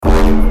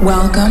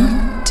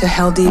Welcome to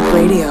Heldeep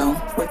Radio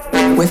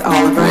with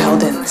Oliver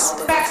Heldens.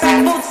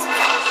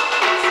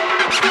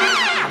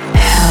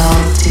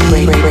 Heldeep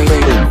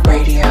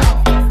Radio.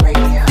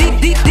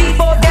 Deep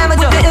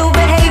damage of the ill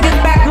behavior.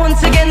 Back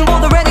once again for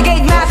the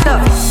renegade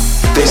master.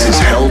 This is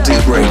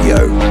Heldeep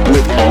Radio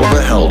with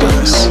Oliver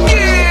Heldens.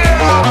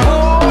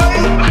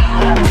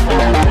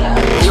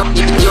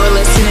 You're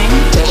listening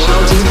to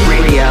Heldeep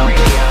Radio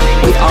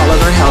with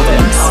Oliver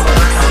Heldens.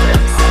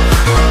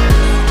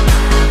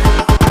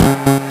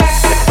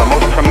 It's the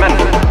most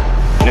tremendous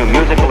new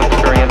musical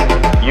experience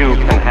you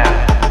can have.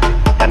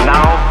 And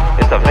now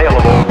it's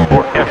available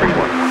for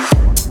everyone.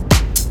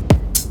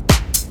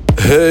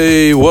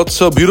 Hey,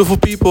 what's up, beautiful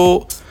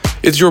people?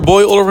 It's your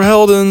boy Oliver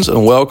Heldens,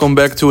 and welcome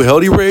back to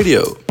Heldeep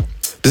Radio.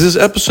 This is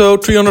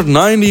episode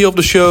 390 of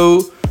the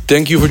show.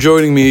 Thank you for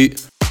joining me.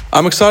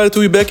 I'm excited to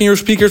be back in your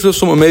speakers with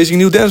some amazing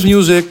new dance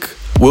music.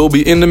 We'll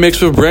be in the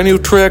mix with brand new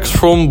tracks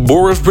from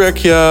Boris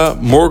Brejcha,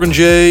 Morgan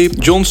J,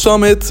 John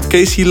Summit,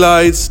 Casey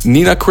Lights,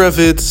 Nina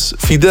Kravitz,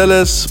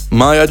 Fidelis,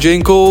 Maya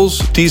Jane Coles,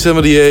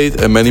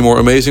 T78, and many more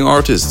amazing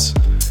artists.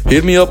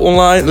 Hit me up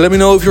online and let me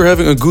know if you're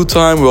having a good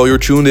time while you're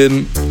tuned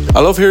in.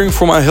 I love hearing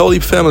from my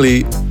Heldeep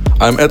family.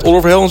 I'm at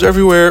Oliver Heldens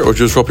everywhere, or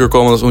just drop your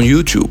comments on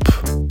YouTube.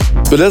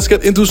 But let's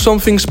get into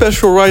something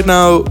special right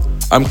now.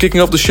 I'm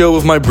kicking off the show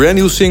with my brand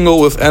new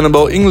single with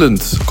Annabelle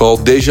England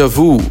called Deja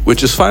Vu,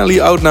 which is finally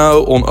out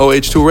now on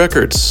OH2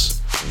 Records.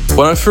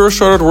 When I first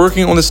started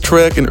working on this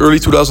track in early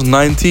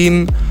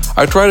 2019,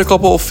 I tried a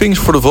couple of things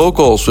for the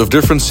vocals with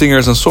different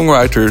singers and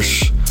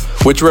songwriters,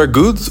 which were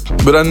good,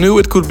 but I knew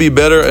it could be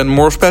better and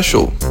more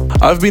special.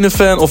 I've been a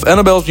fan of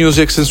Annabelle's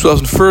music since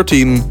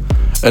 2013,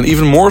 and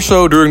even more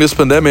so during this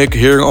pandemic,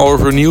 hearing all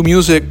of her new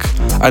music.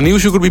 I knew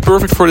she could be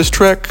perfect for this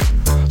track,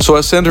 so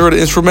I sent her the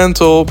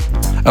instrumental,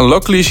 and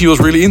luckily she was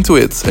really into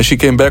it, and she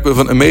came back with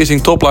an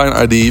amazing top-line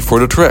idea for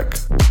the track.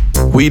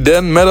 We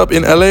then met up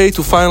in LA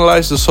to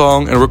finalize the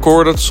song and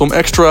recorded some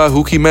extra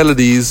hooky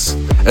melodies,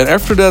 and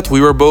after that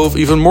we were both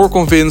even more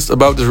convinced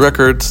about this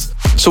record,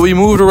 so we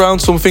moved around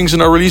some things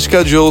in our release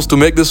schedules to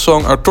make this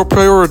song our top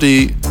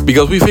priority,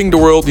 because we think the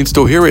world needs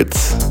to hear it.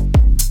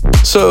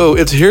 So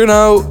it's here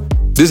now.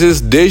 This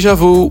is Deja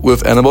Vu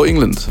with Annabelle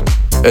England.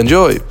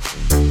 Enjoy!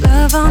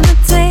 Love on the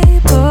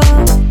table,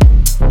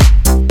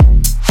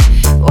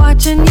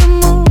 watching you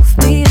move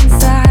me in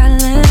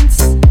silence,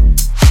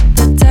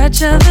 the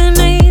touch of an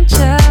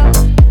angel.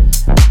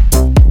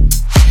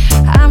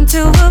 I'm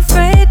too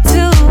afraid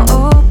to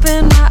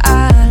open my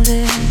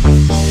eyelids.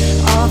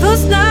 All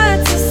those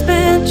nights I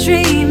spent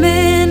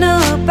dreaming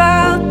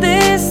about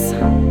this.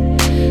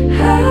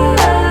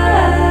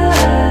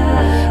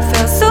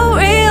 Felt so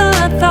real,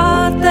 I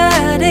thought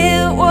that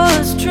it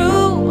was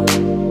true.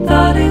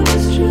 Thought it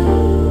was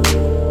true.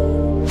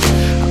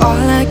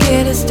 All I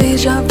get is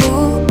deja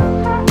vu.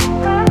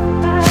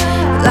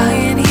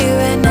 Lying here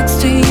right next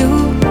to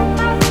you.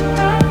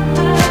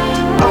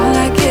 All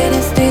I get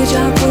is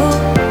deja vu.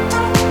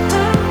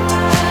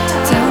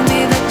 Tell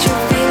me that you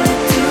feel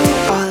it too.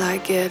 All I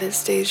get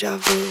is deja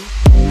vu.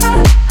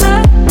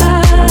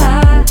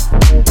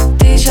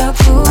 Deja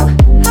vu.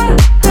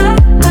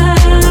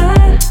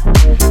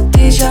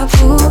 Deja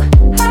vu.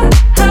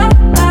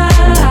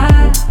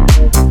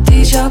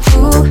 Deja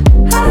vu.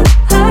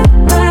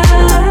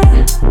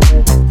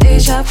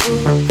 Deja vu.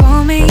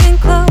 Pull me in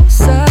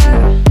closer.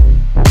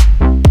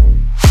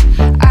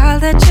 I'll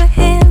let your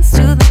hands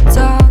do the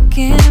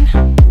talking,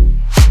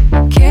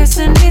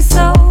 kissing me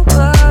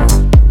sober.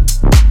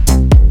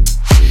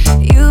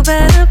 You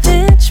better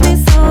pinch me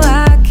so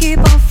I keep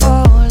on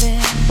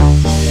falling.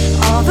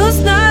 All those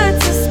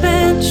nights I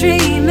spent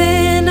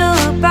dreaming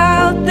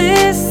about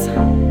this.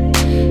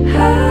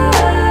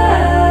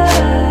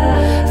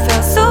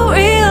 Felt so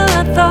real,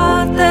 I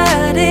thought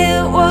that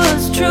it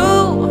was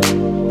true.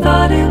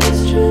 Thought it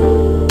was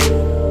true.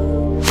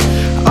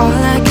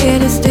 All I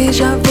get is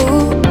deja vu.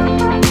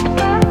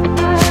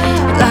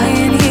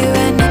 Lying here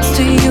right next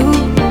to you.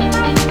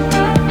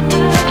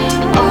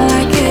 All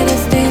I get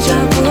is deja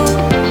vu.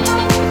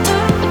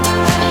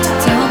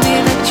 Tell me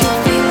that you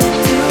feel it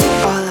too.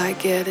 All I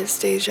get is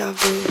deja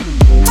vu.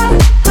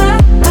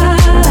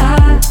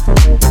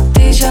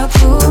 Deja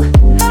vu.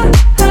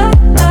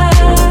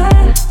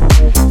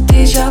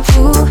 Deja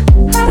vu.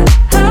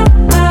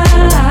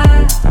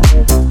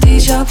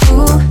 Deja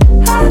vu.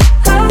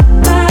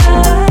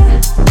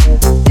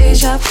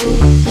 Deja vu.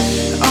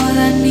 All I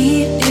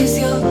need is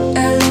your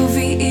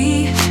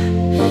L-O-V-E.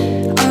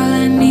 All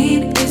I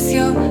need is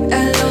your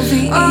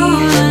L-O-V-E.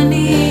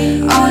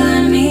 All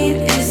I need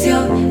is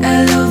your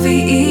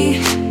L-O-V-E.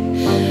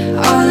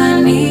 All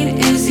I need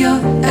is your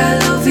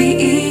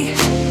L-O-V-E.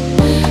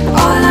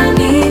 All I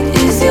need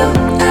is your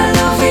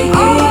L-O-V-E.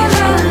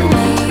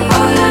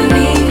 All I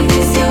need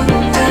is your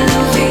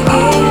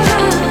L-O-V-E.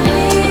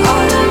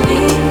 All I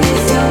need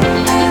is your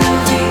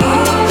L-O-V-E.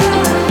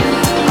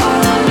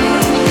 All I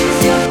need is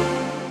your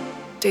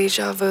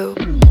deja vu.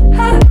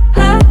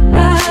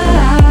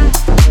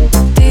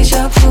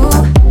 Deja vu.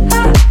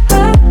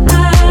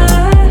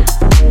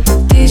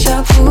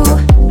 Deja vu.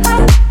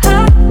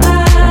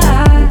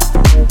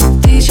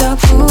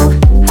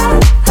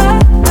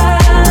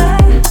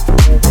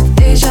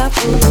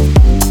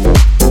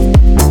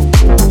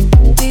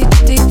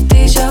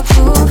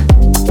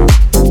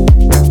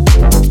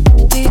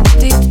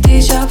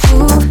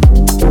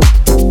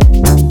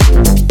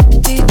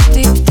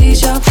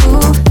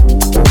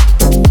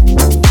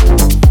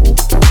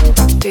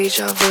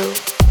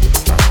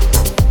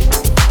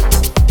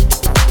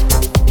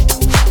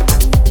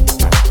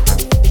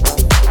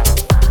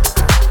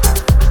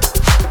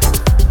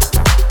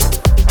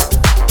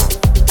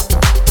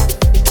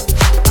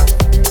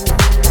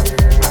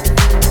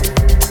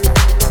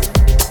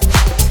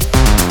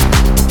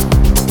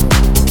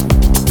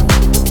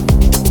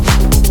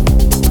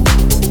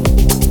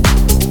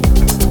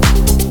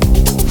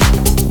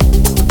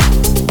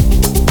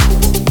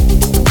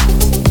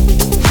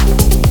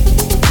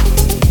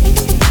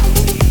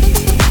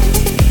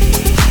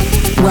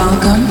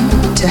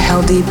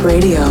 Heldeep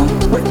Radio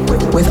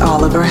with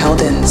Oliver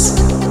Heldens.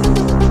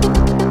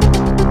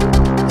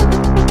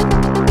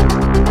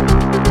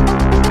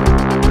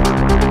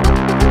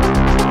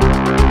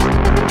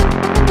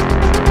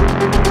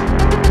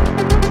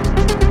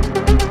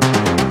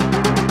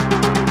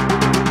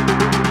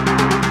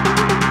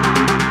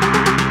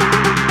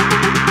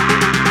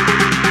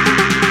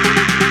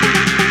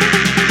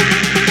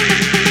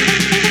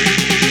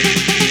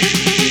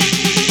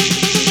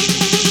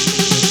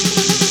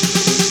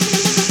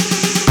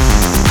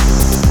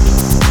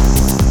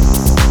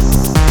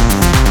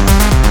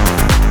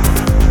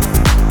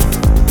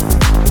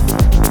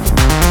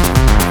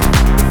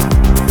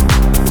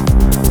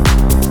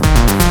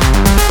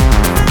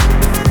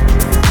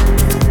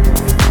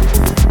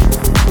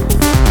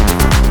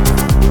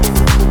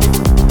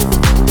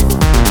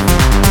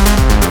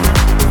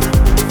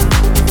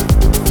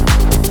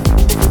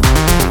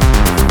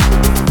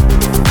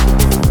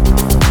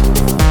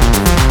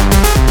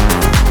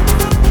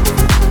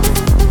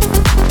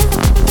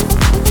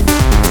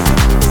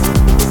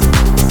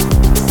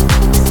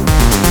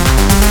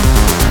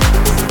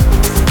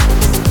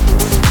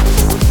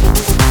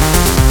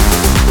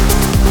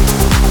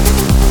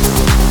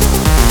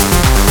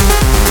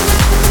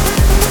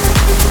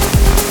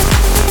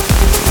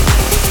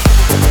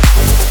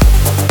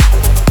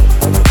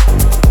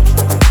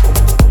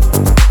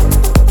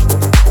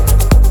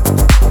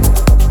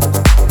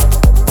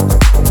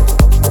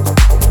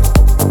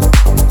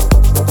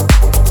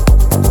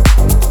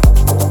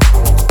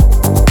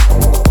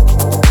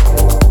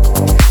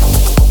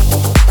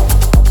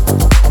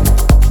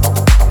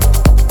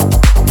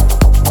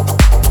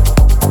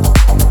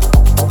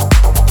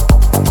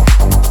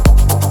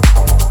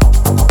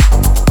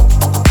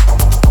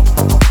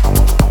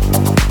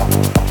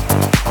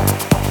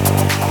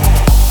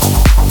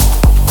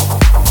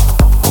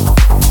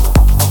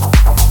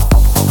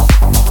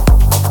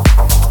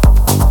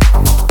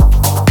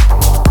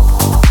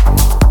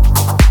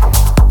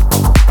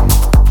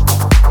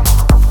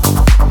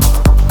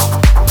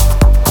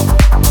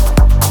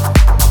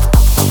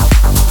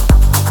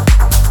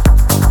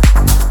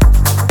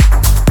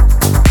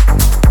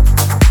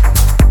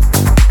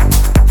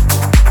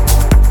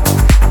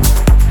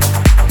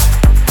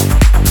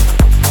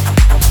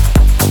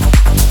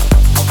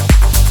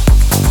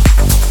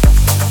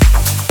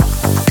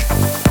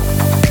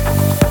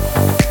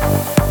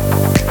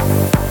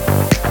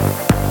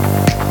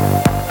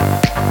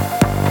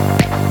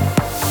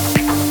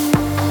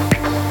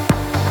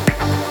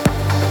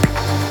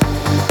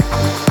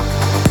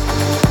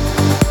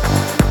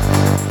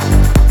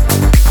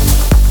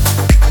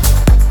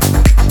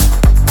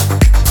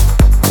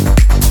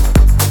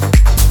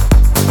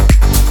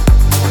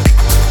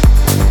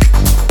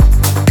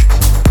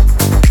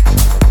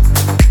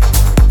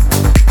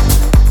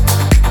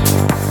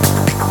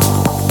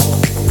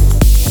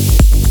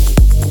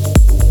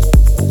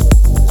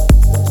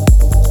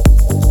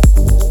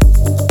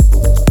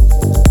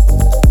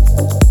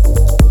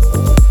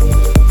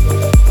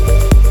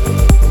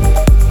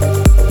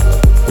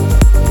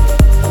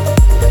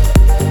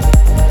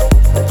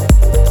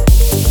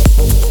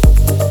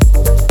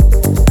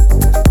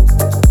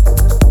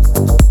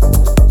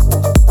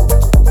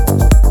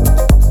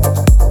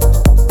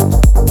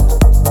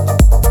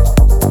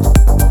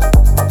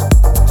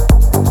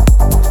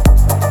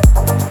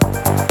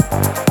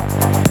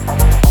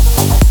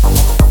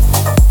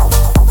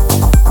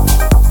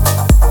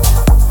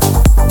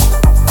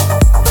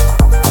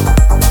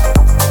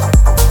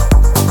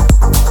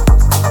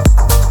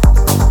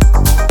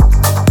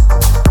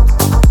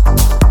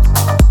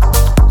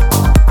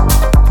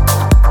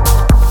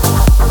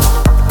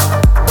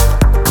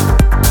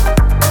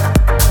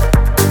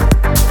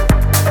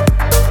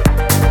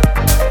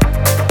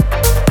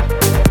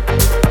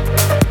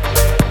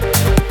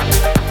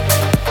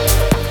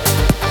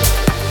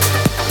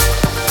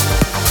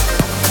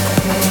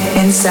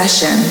 In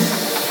Session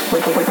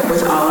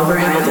with Oliver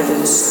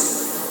Heldens.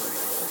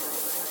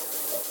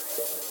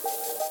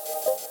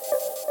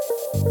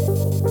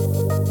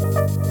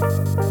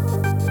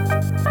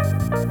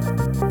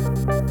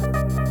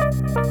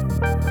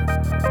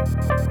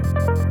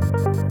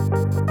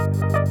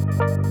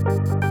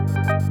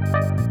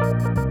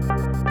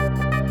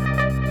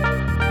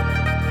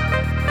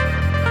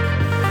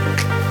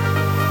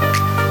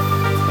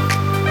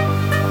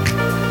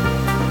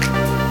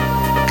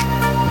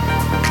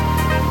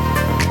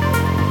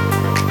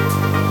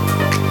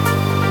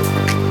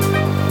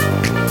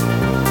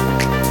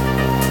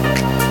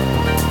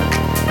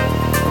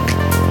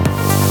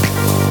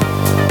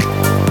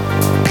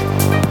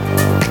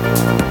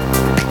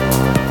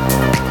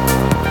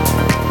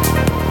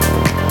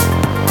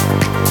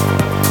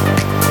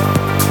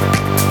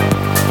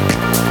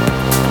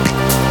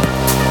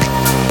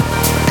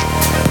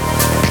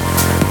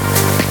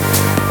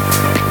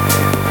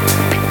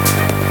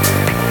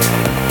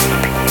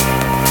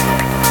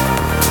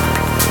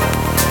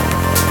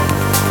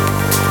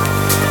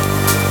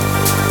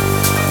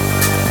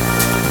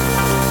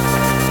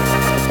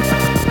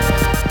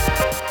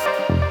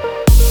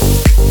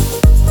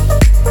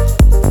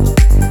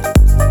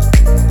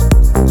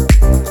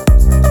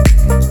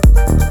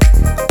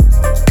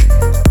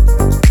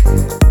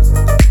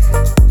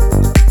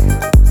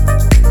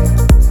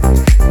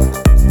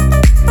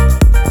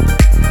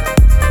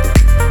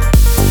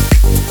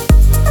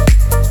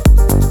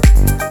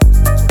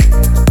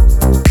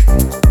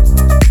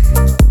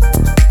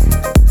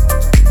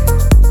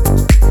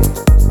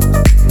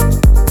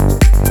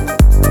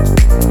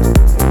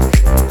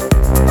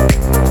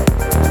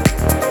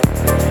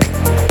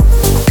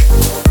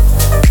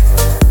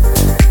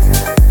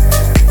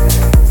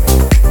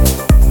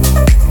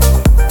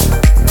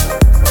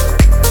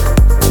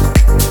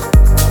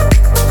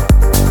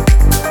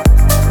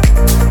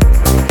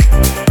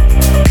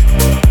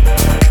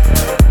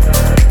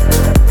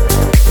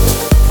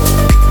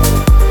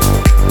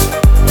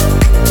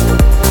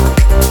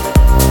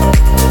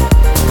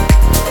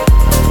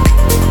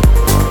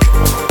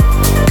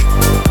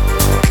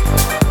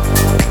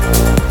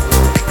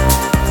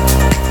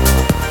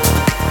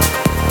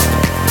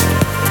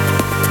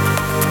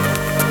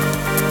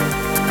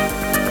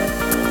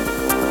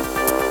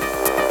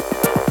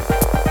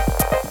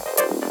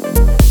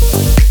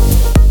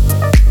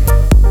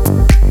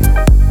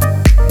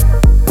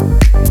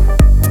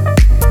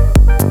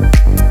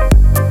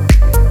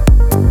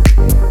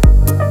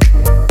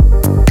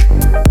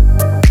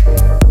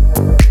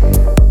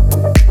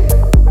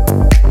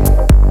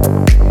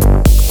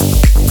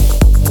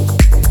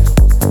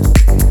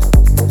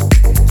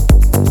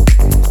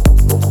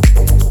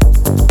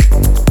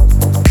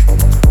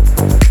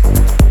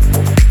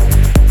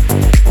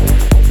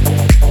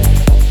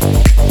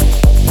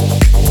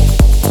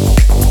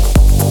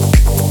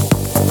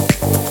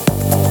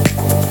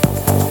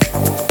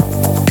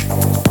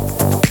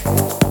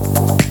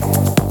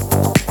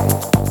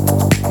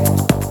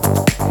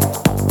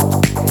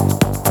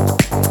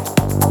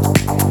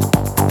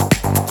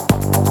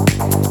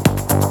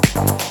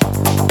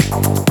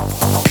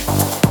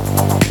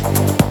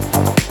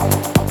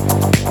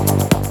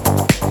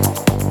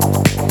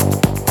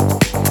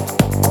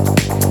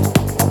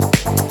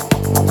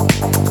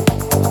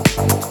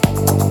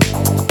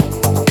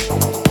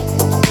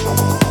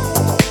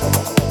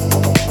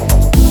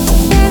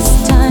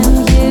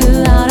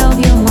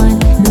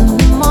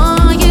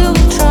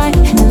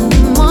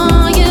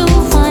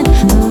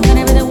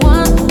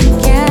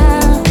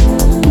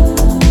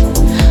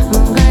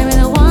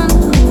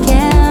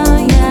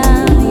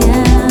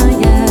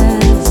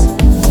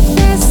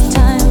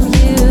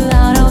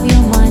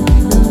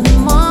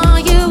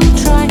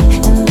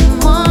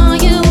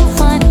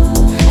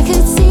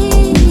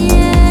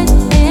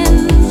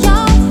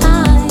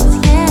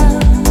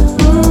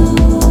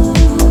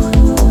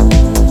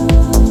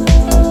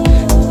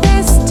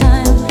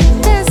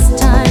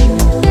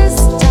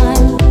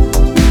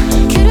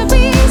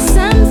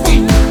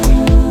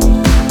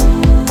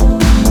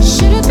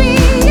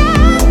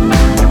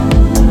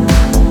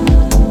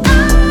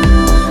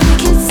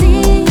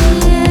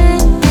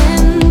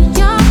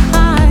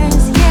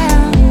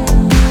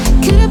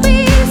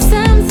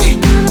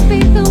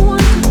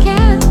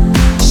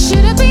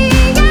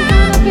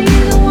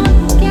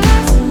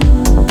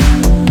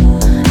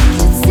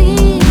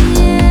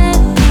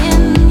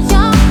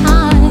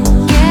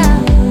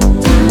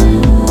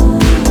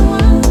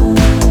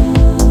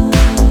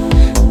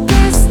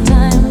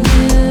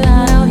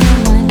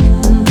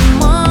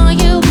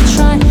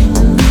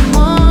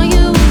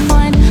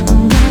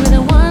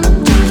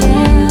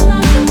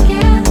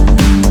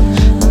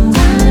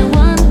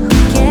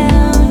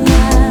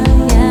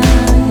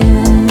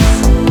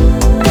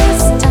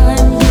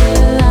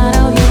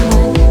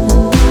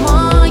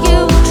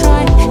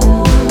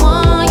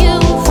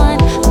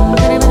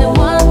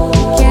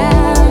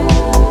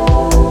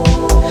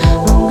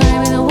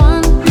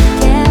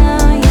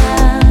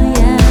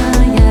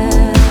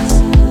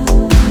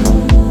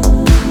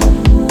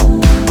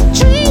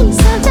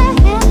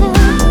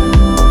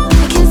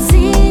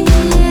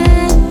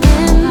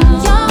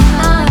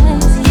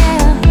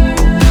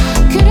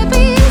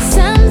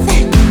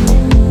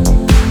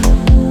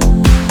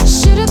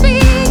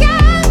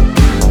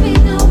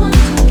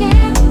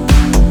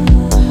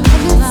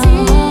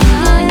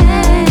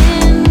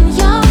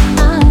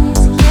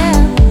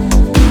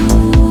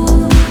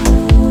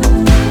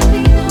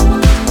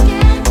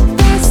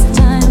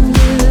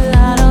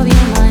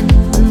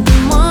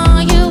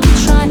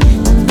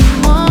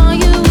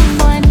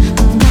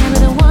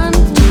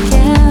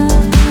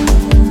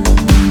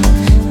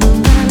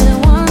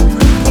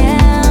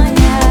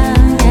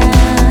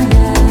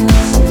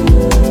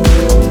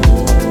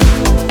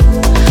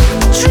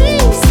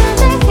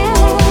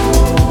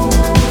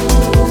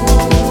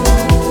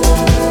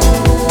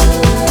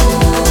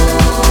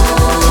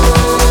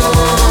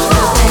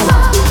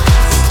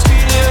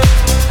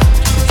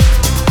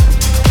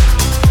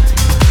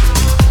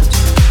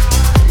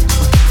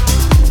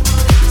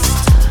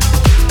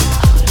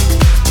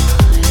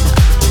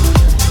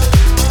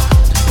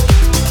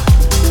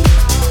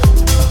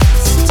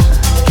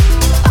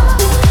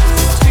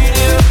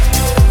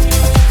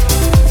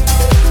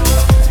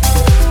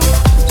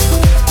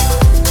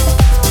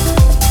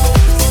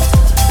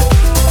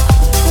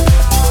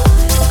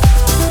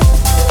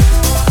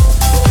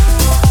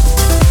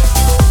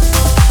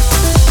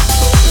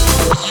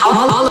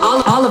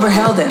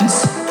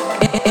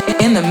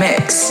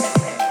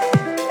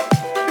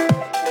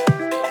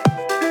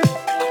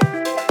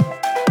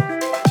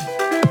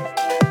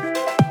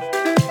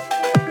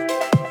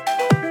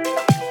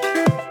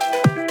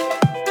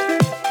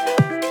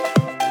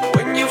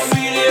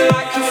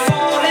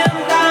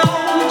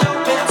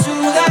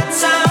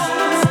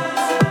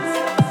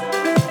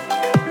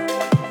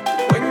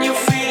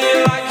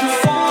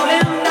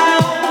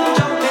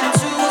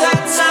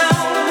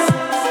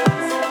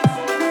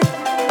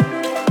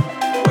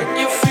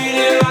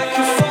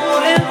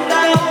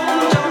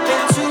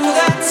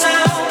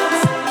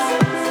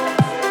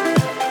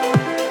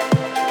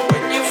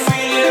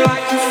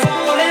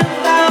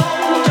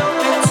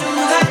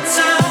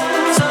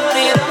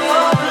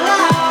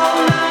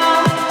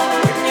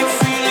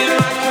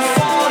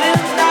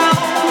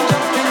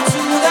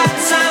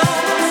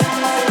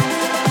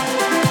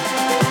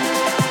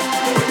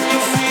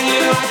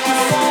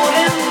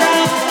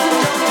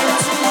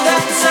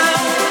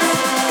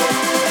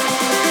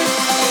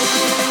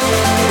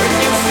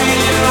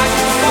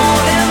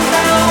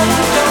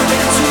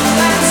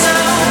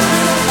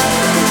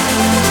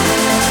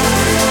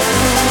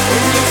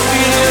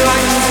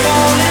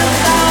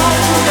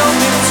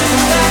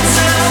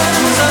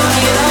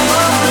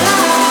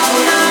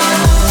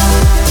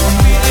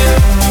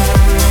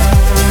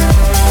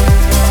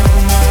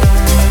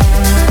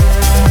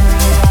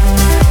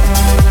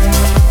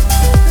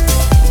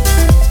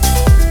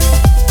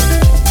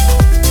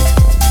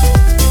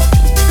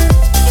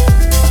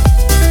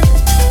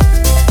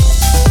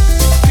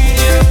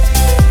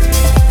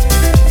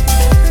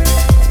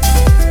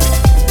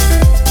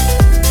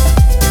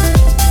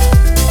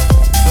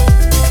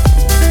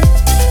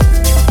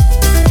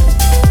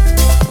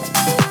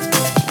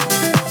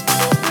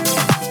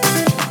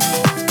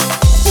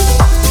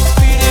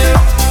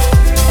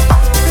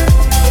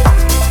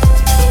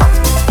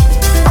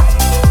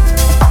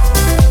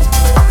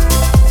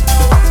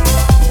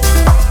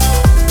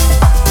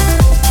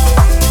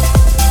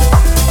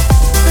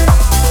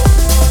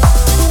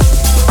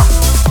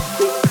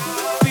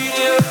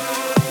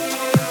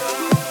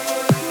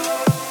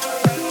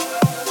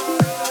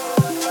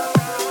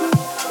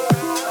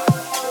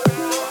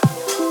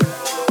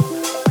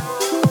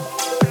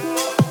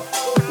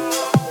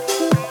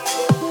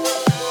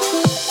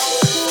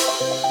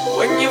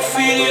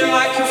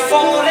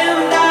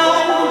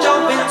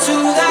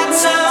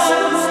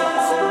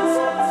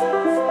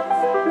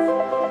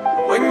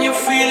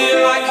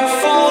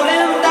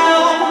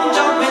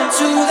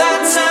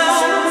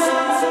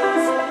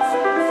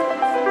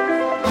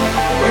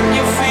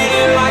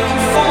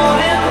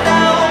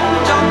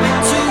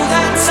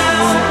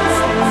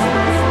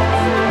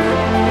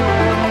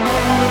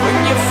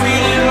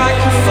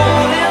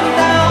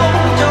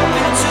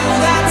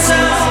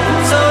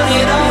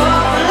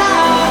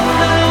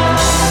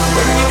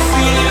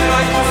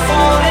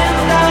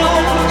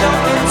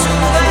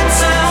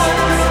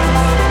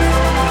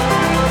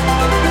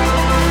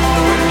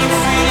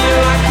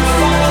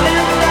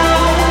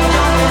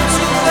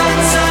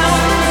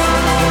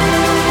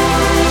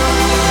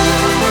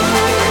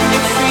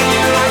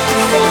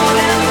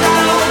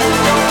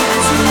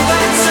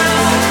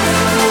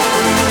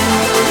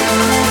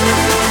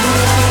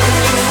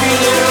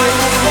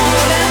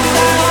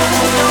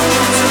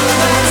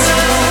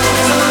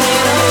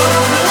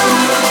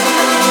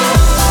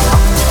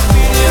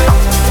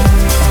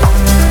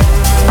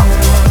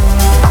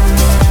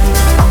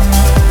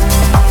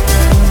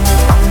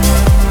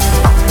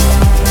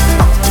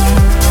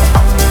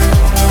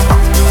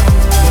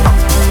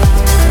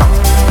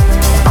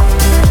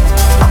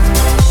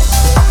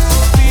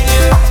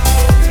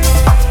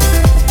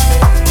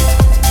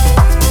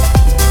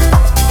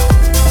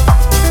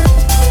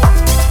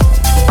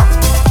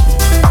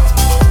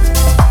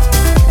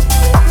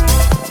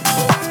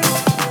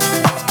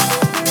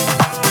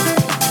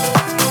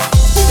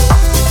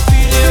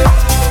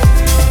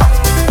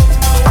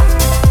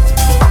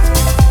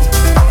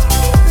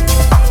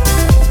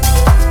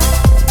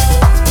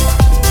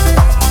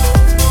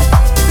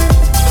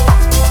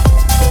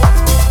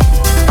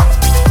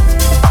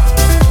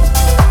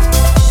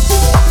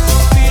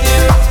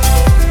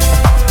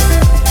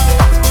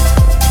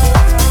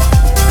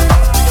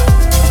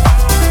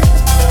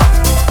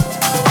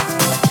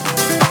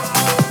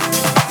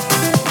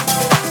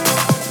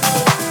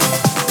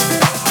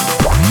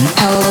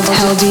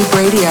 Heldeep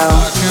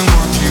Radio.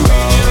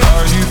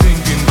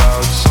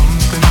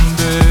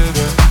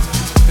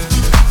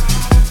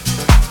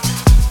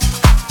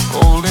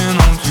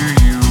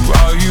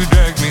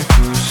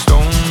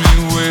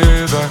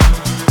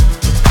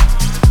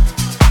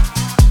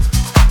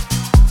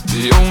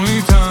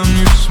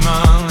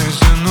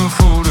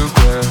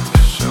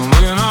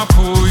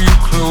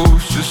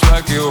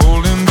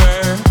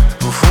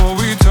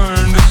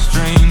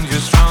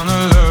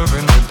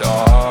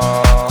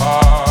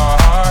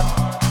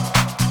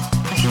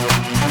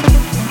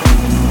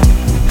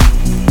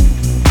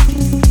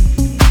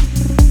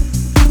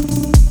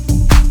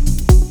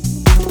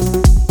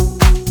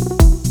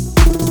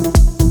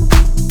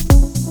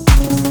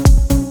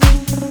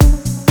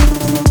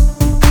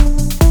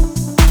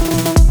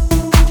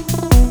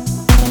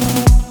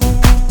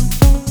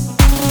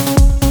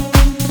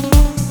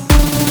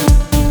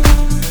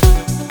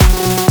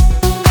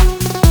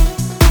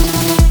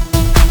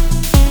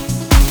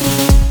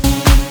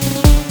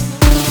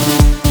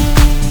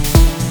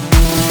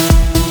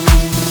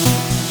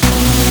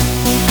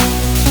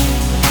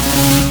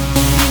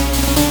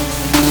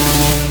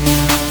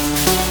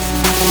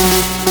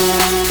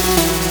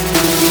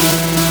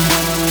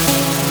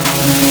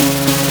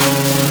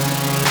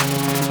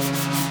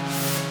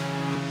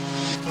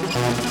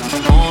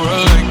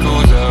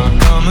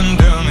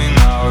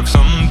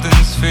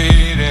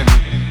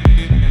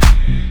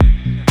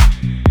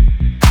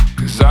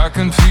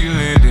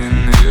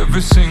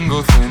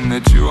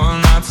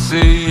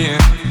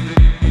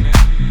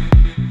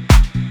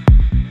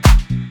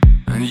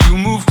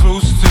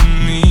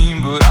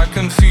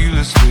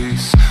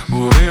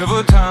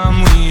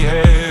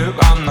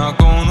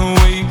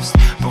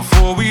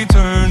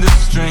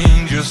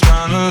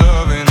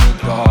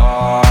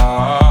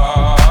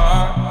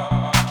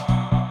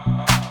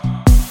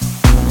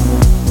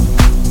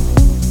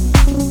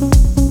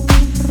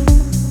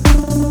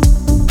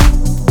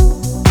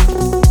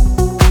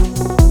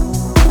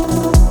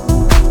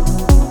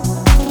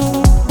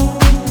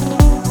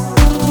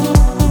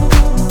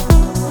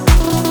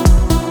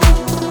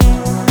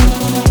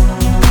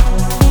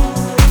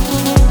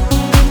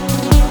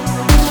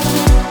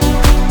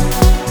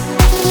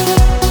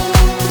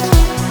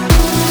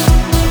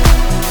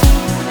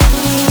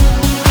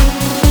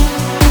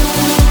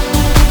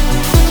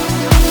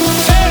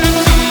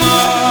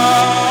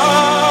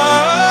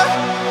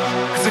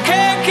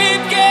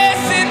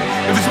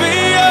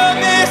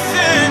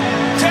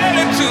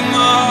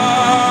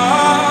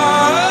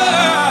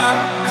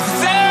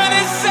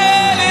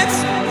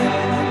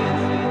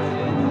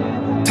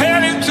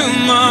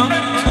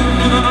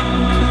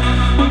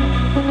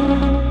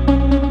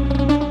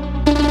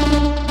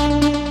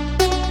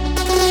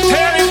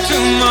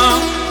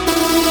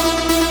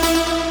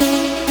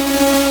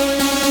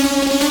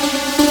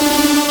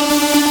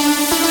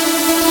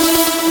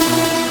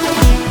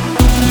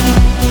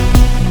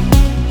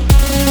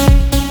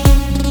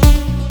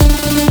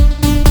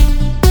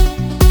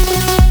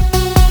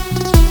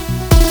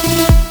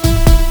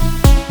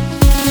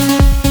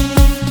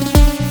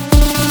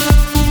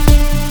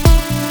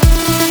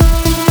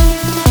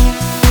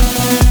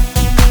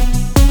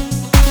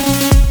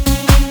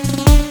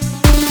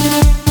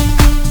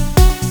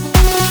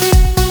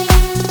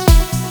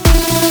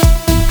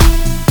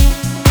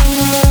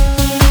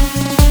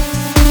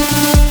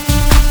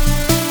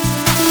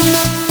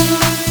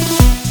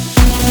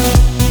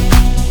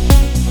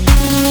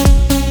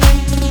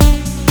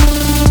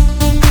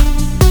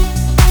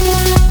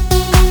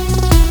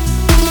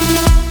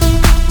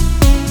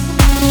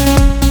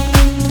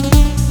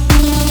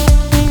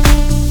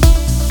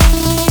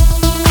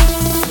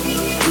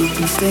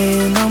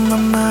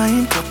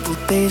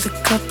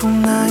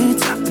 sleepless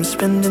nights. I've been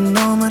spending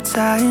all my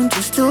time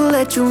just to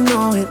let you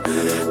know it.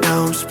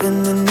 Now I'm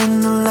spinning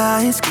in the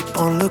lights, keep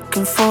on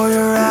looking for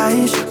your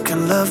eyes. You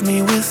can love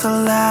me with a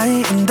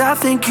lie, and I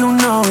think you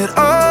know it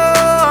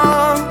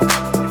all.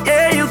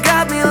 Yeah, you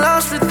got me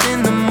lost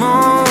within the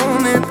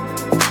moment.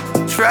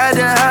 Tried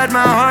to hide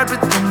my heart,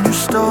 but then you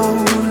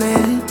stole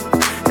it.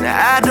 And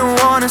I don't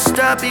wanna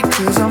stop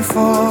because I'm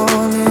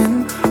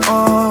falling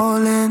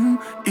all in.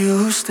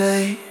 You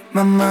stay,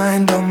 my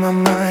mind on my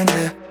mind,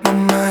 yeah. My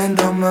mind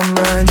on my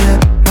mind, yeah.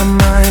 My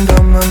mind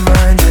on my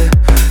mind, yeah.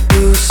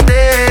 You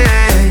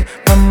stay,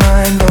 my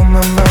mind on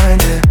my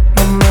mind, yeah.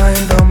 My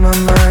mind on my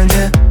mind,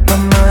 yeah. My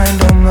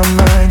mind on my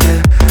mind,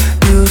 yeah.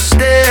 You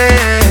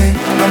stay,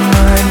 my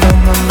mind on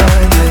my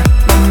mind, yeah.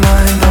 My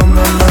mind on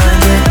my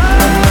mind, yeah.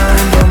 My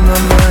mind on my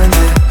mind,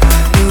 yeah.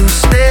 You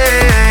stay,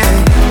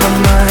 my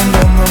mind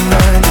on my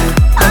mind, yeah.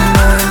 My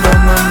mind on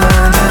my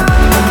mind, yeah.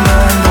 My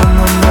mind on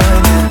my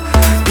mind,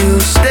 yeah. You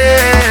stay.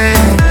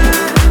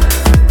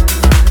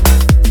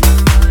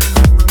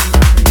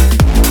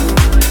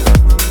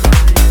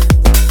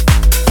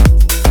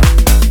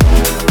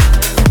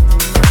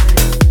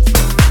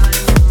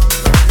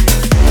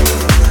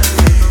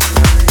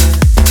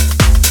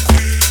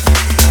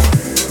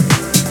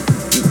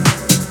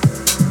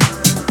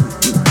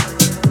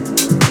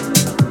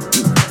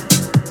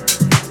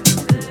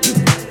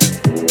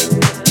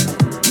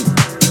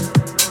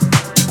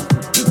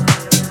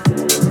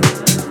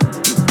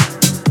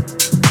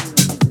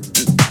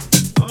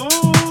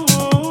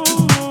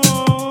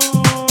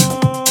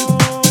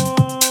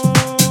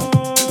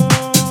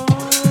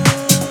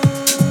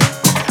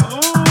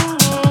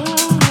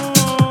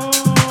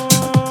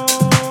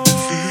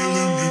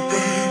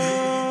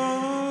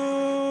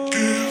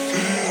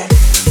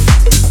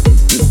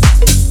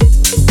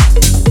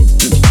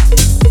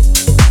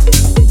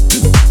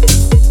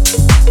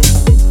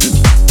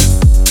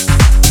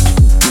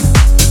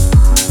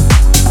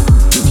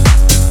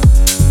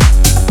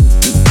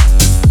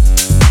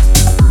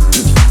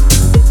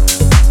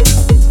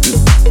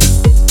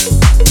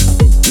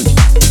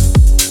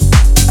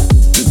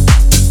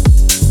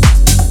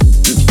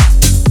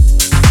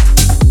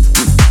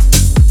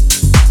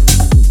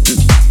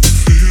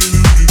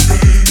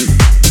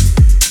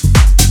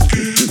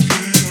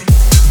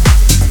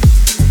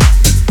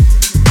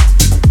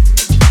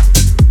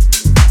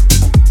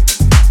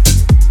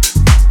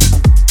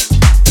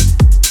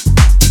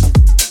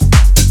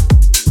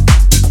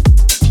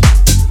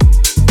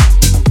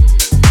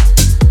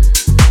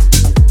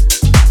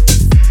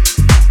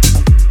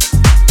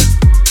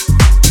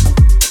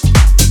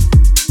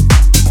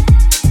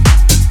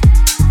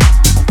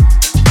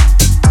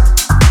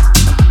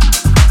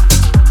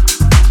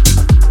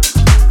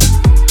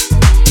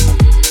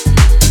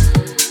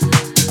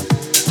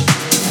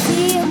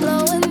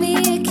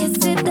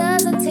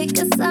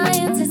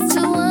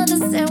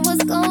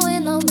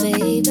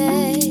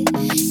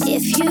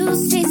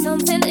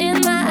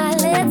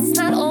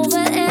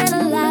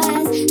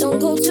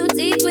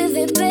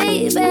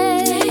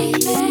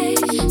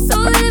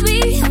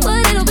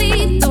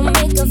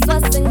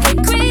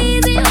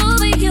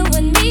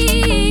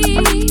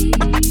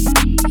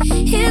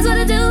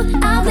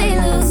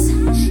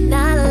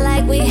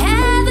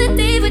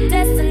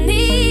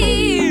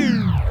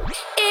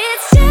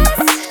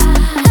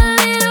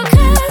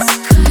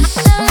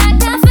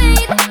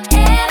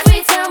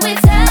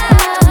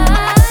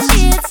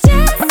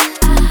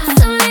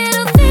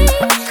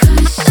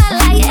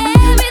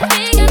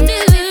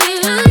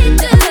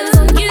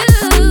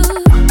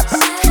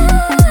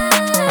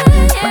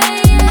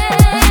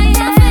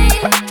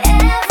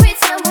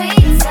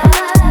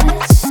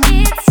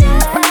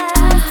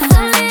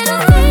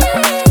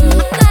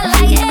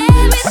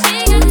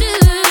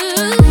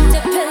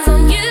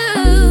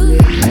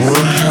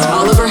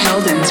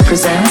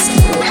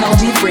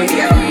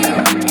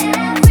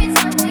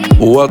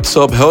 What's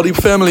up, Heldeep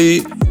family?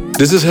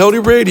 This is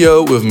Heldeep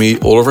Radio with me,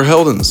 Oliver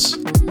Heldens.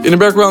 In the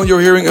background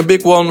you're hearing a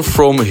big one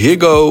from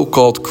Higo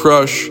called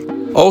Crush.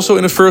 Also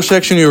in the first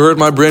section you heard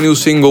my brand new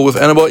single with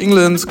Annabelle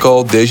England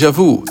called Deja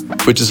Vu,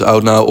 which is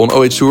out now on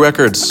OH2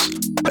 Records.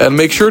 And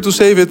make sure to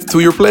save it to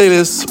your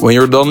playlist when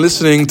you're done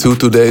listening to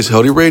today's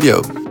Heldeep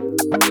Radio.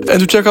 And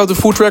to check out the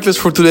full tracklist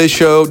for today's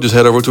show, just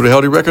head over to the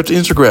Heldeep Records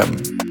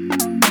Instagram.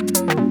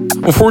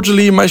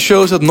 Unfortunately, my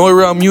shows at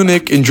Neuraum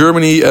Munich in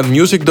Germany and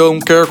Music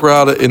Dome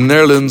Kerkrade in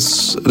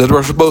Netherlands that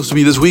were supposed to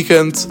be this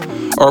weekend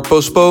are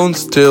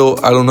postponed till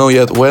I don't know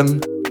yet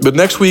when. But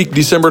next week,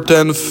 December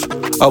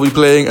 10th, I'll be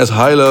playing as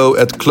Hilo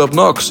at Club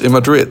Nox in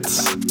Madrid.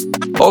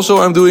 Also,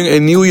 I'm doing a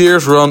New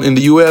Year's run in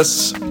the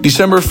US,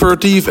 December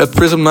 13th at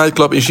Prism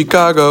Nightclub in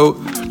Chicago,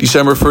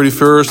 December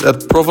 31st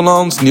at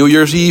Provenance New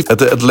Year's Eve at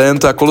the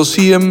Atlanta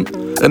Coliseum,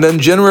 and then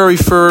January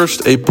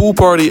 1st a pool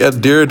party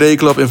at Deer Day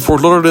Club in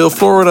Fort Lauderdale,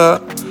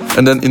 Florida,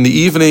 and then in the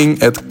evening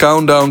at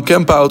Countdown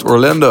Campout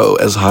Orlando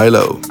as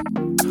Hilo.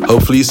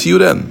 Hopefully see you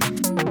then.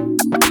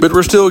 But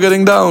we're still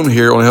getting down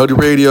here on Heldeep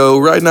Radio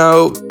right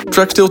now.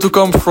 Tracks still to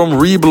come from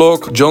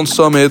Reblock, John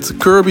Summit,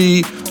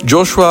 Kirby,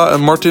 Joshua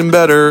and Martin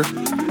Better.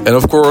 And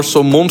of course,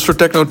 some monster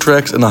techno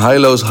tracks and the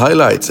high-lows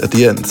highlights at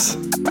the end.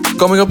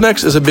 Coming up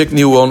next is a big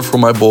new one from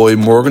my boy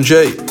Morgan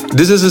J.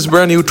 This is his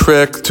brand new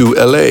track to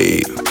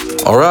LA.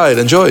 Alright,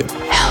 enjoy.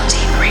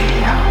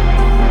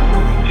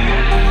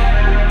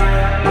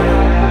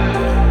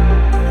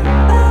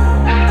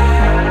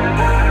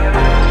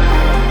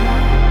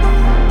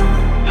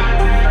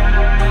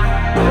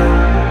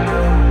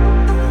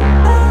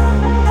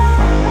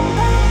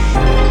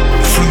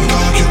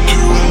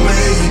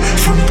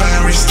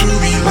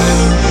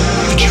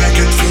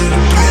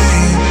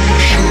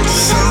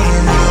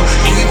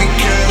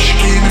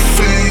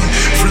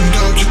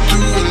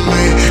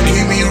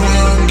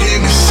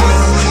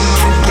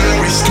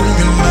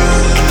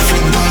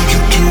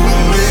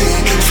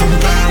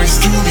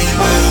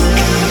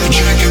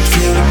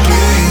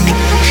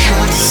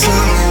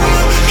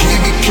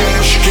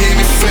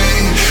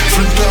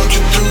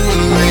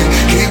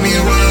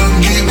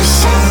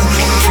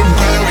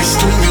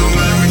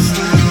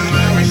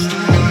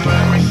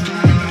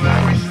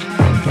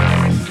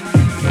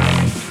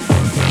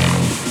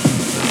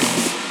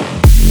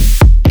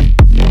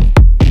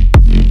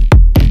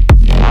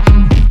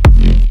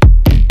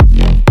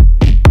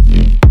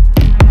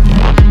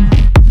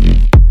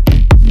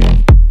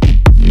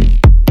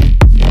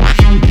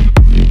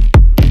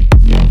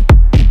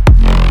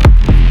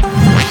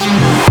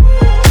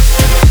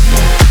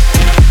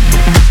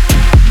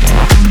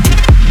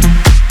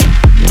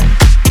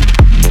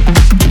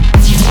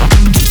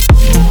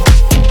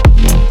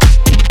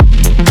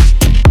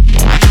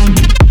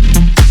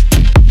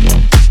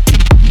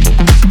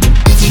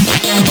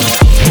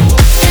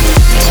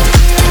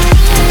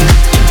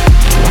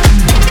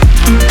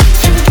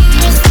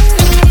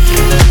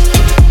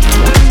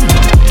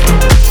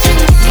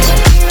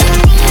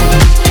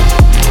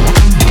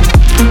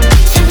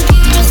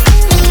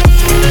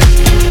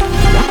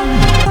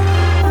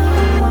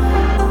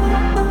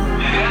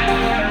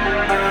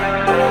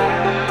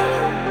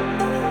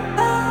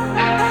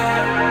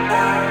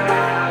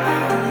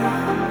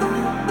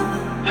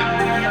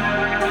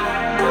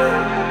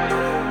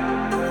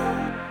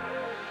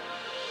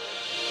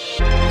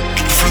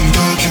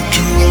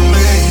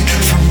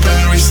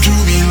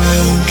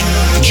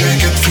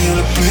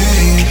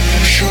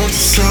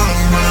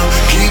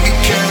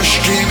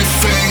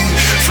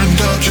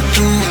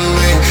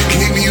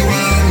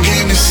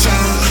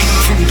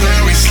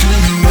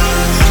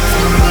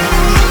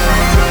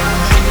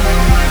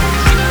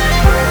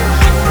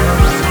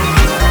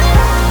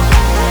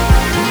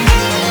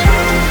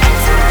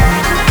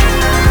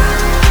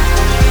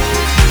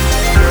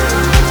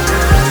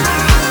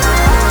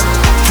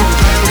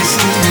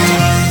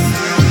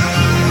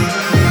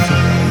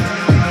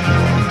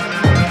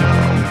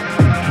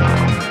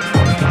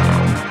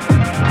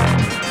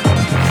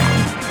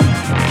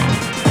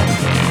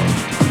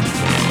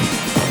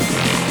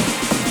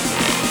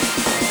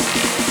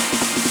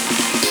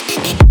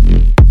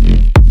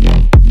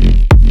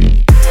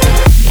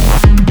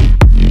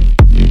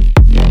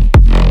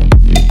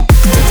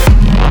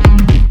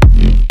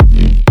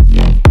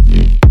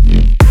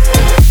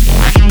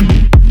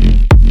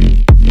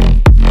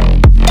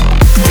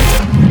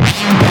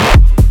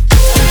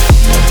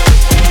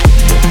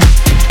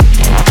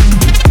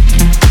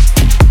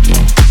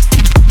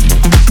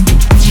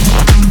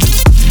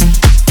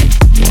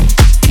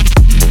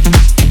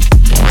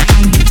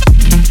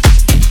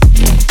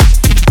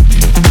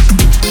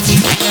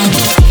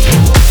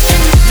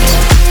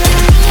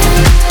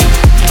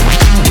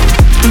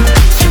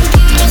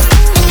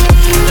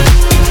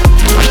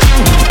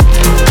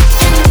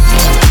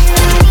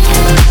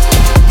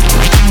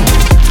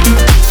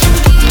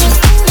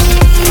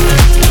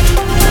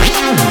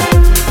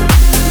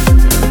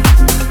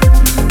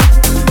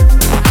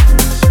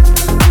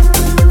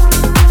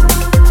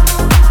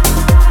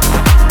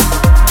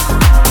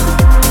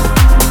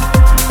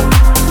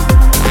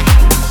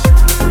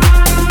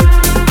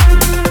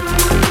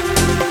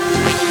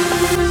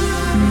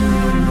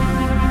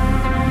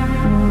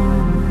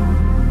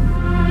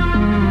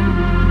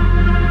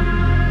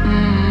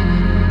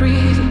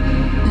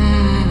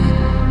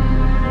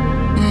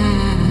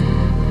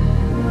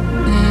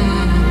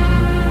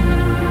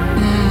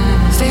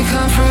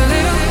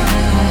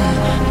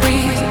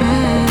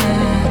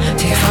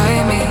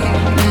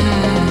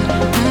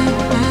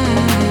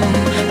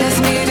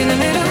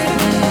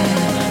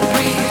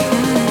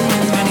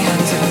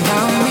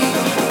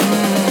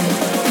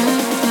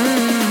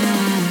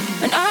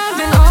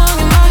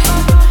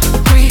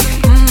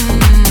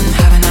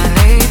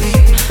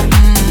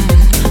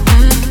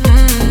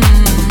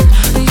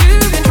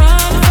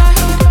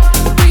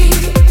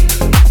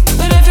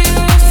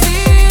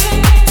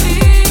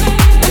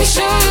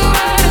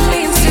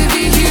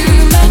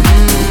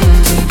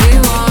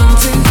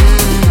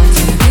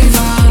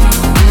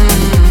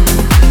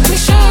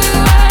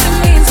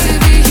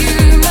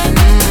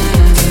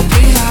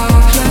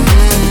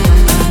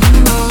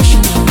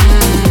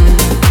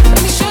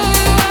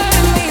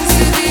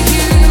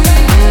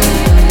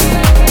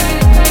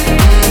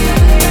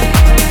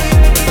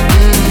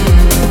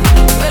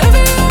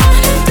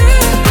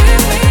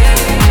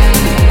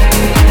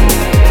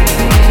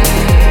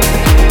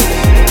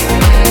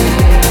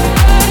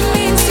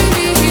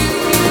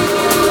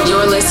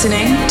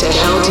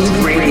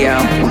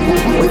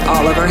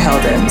 Oliver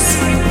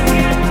Heldens.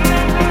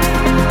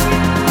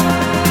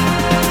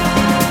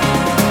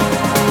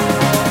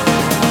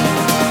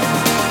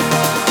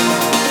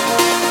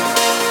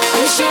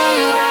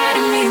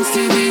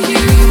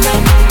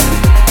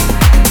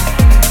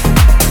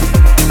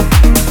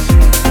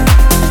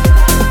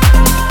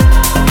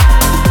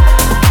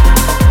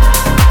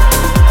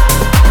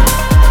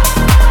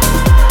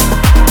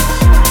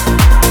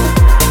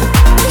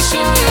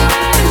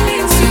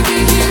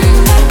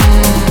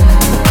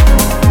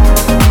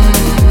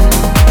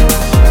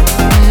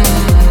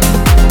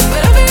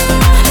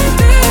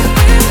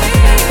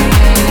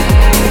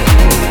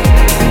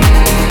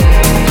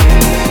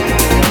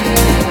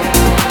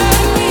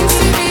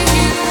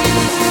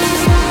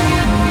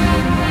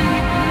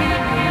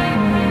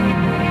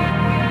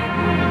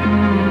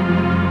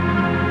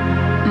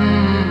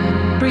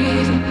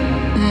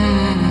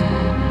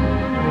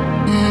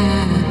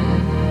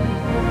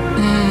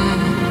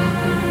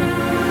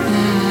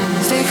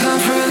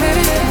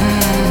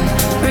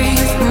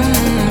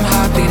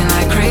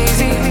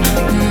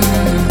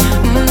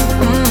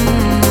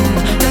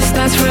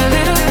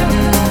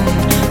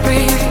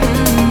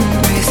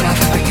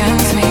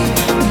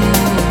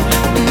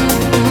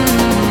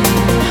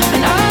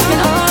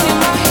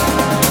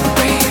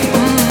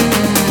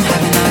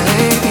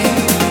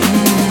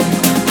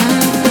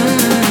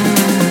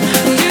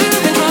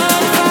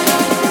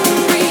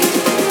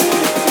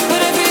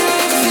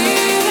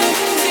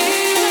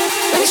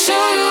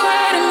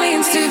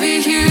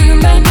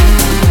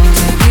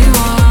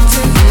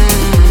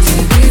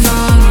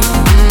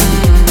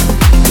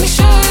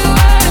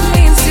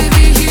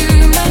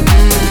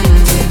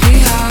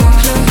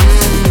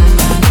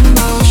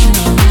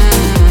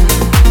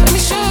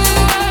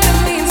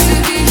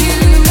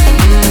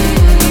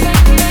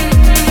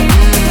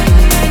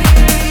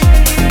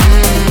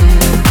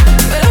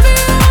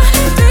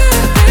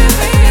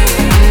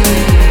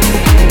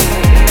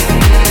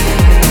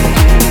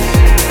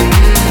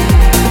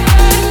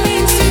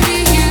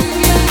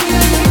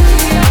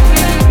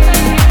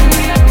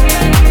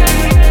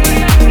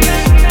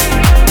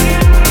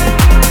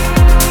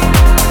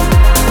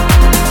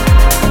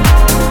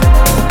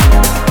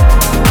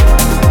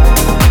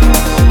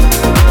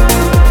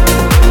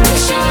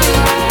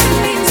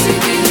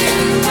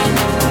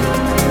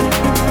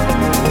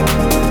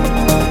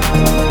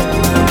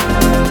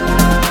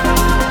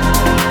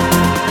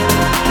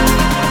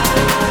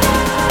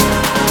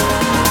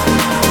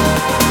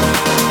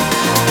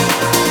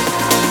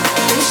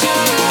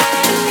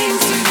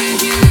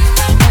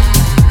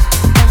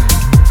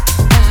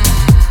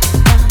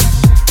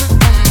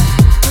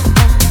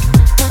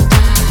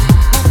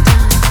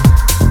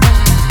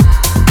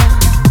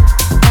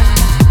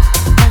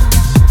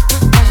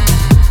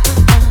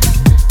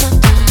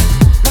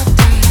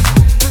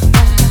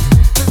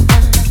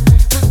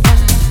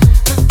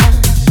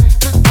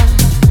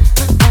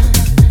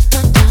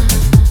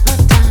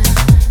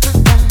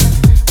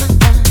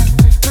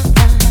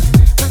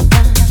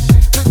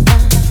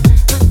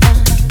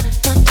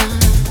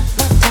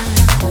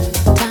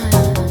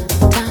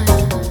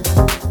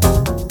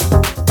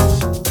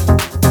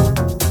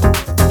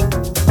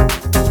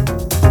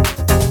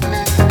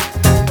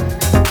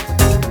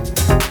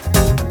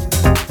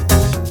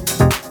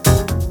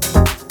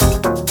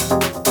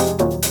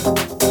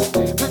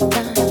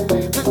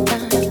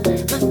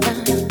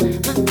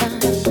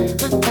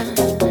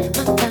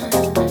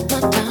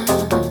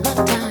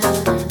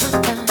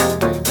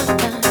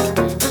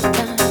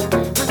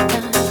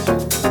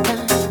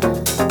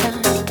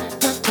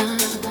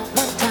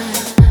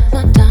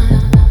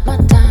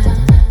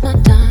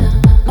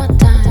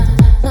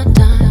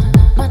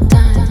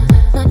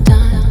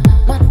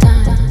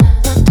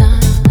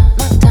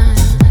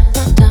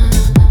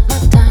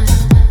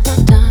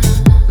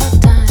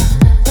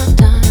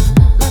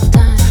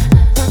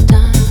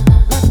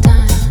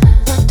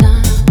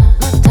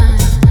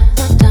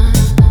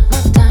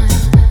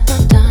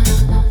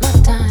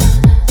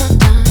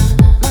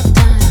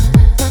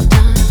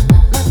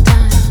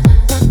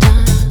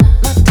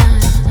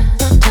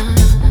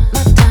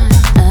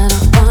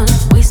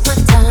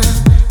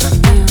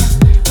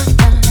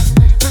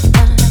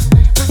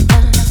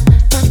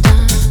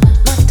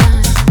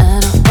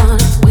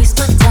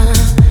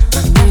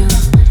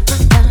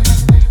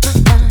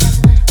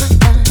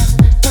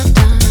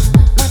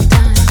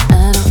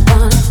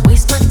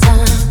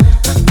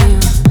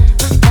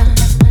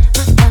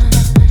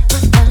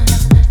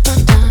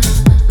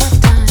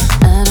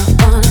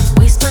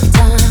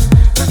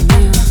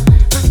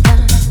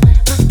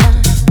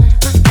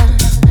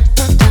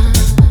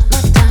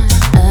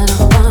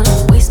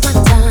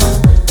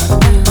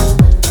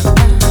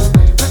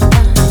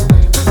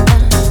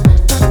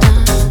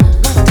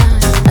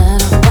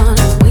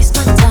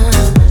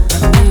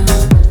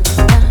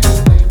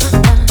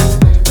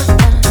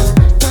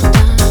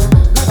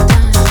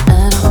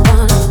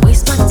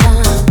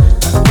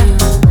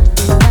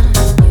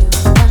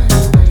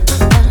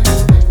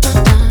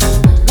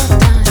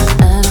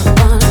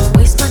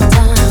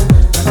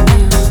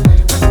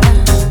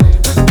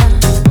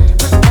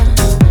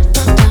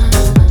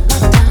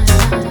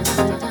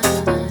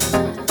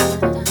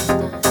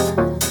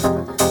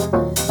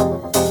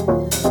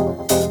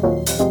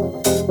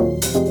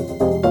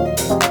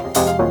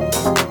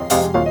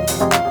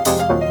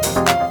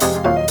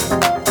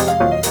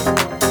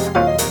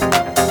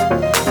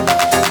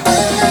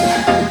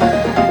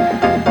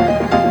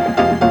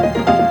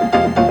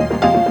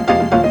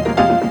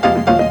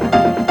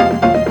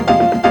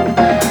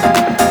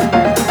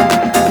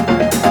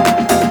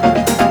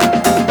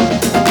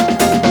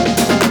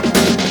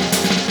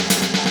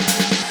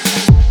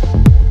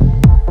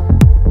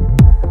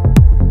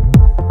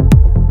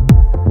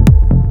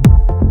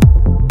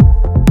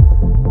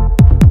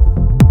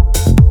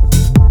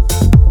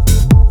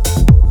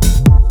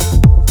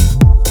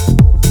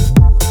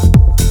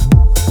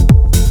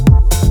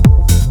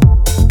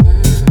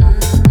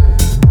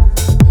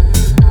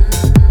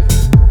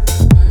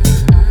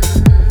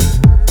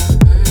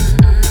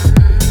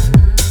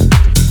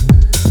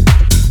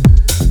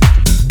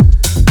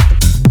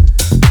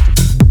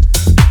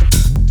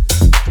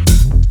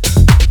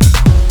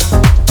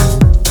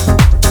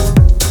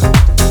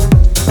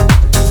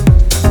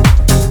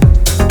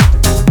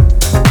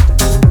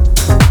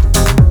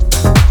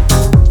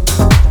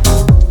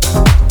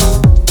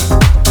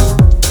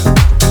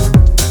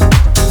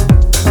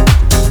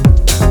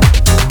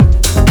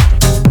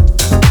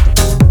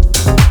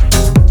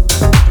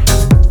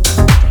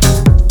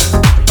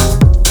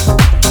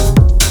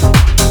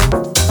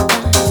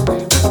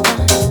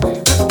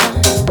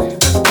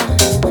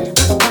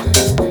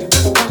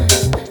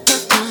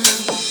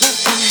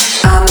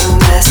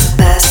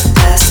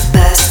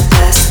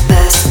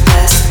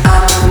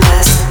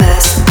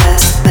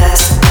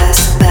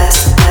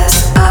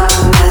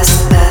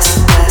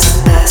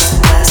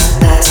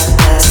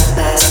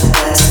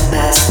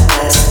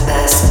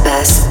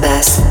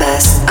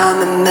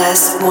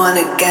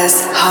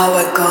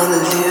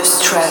 lose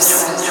stress.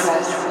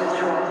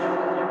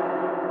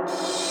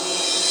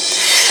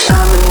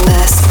 I'm a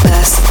mess,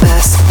 mess,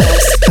 mess,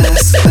 mess,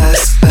 mess,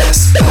 mess, mess,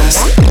 mess.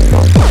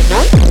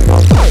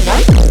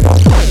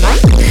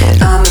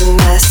 I'm a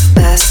mess,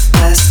 mess,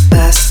 mess,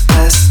 mess,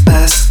 mess,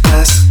 mess,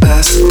 mess,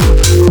 mess.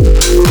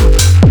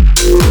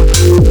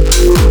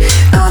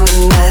 I'm a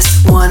mess,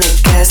 wanna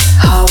guess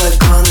how I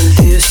gonna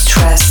lose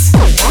stress.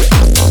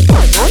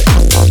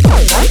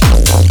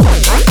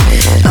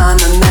 I'm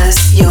a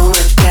mess, you're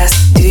my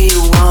guest, do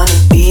you wanna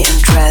be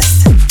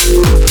undressed?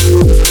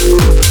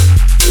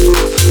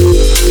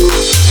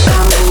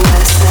 I'm a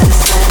mess.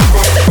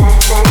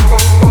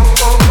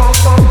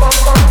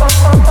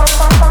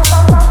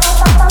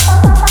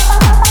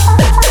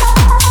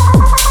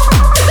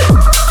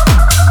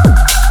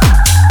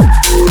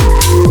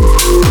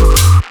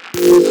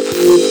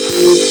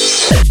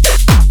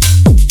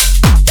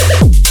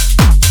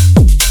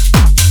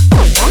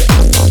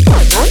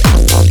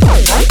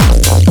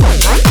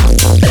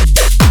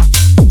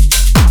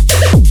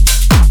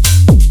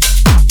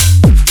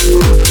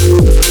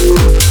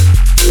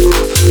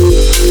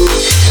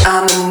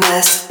 I'm a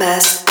mess,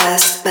 mess,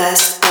 mess,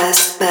 mess,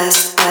 mess,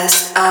 mess,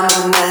 mess. I'm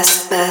a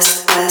mess,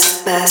 mess,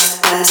 mess,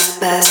 mess, mess,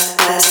 mess,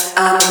 mess.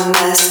 I'm a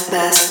mess,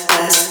 mess,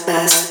 mess,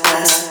 mess,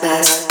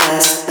 mess,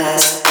 mess,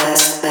 mess,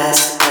 mess, mess,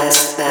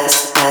 mess,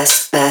 mess,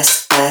 mess,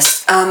 mess,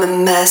 mess. I'm a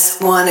mess,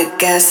 wanna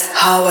guess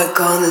how I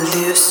gonna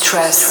lose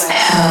stress.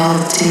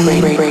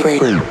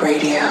 Heldeep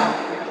Radio.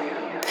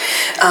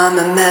 I'm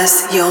a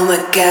mess, you're my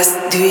guest,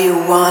 do you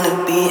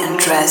wanna be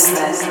undressed?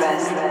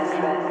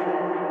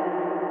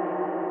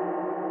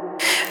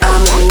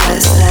 I'm a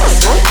mess.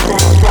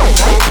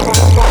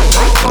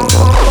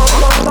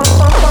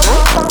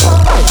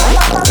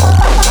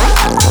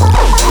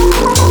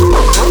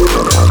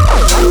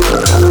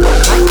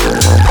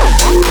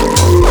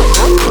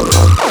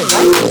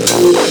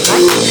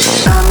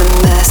 I'm a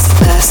mess,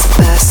 mess,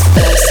 mess,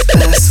 mess,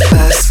 mess,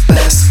 mess,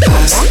 mess,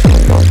 mess.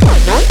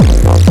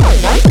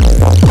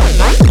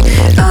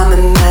 I'm a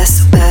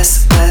mess,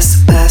 mess, mess,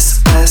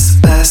 mess, mess,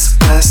 mess,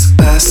 mess,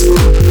 mess.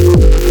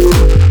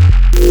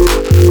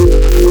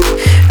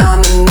 I'm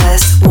a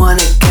mess,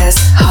 wanna guess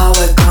how I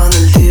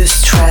gonna lose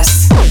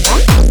stress.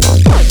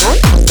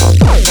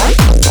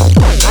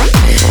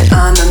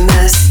 I'm a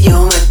mess,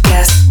 you're my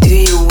guest, do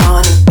you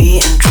wanna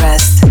be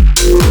undressed?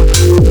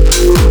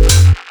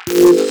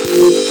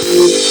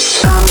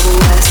 I'm a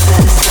mess.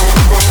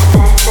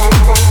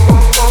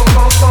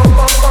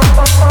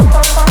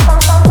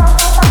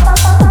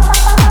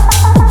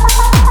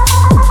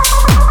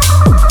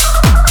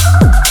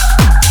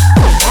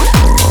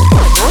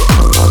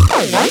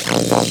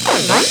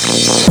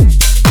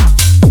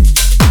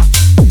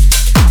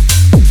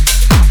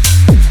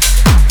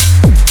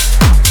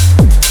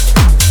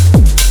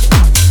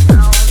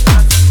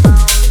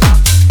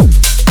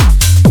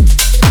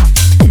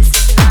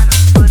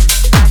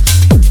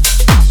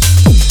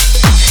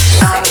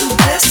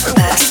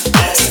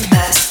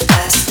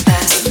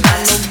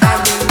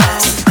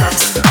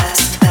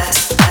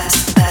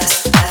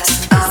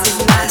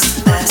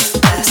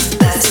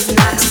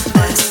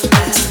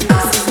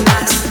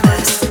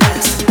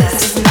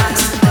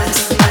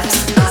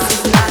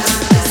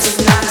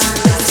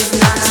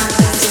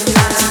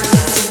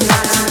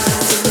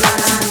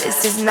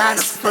 Not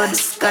up for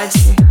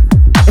discussion.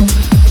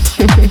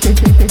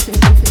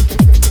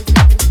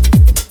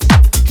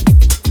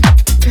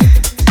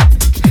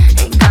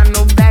 Ain't got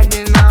no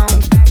bagging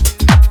on.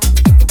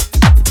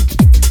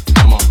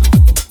 Come on.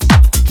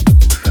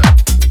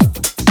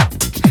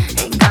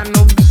 Ain't got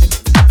no.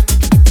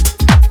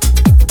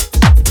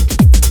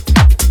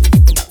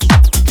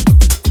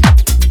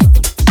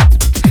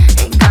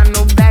 Ain't got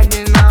no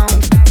bagging on.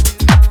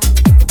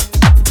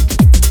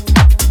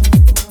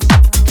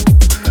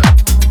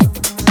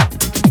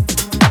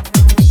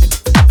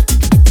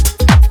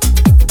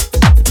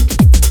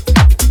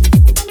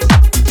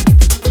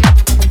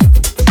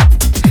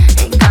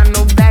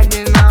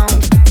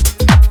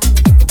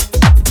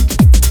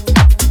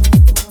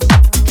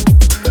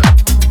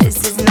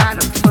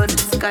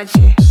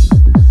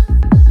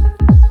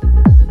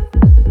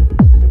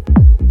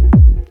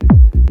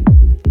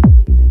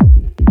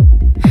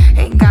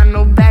 Ain't got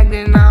no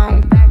bagging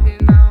on.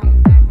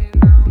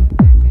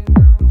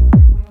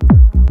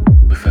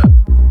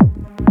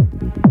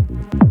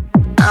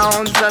 I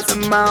don't trust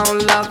them, I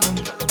don't love them.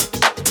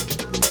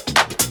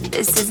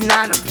 This is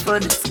not up for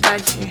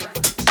discussion.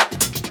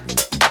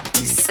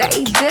 You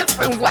say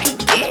different, white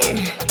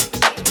again.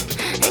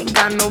 Ain't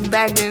got no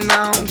bagging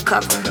on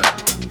cover.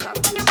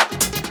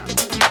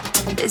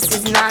 This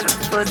is not up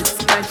for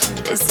discussion.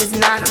 This is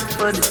not up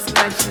for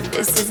discussion.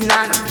 This is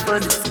not up for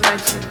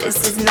discussion.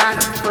 This is not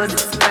up for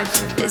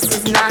discussion. This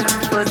is not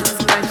up for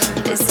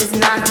discussion. This is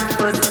not up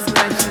for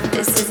discussion.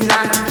 This is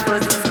not up for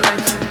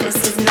discussion. This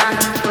is not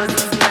up for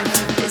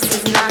discussion. This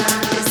is not.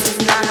 This is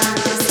not.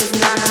 This is not. This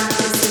is not.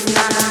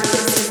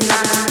 This is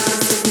not.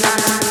 This is not. This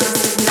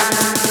is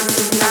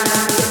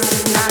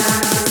not.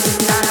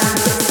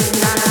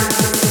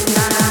 This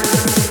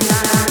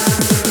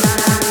is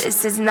not.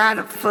 This is not. not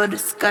up for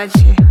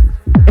discussion.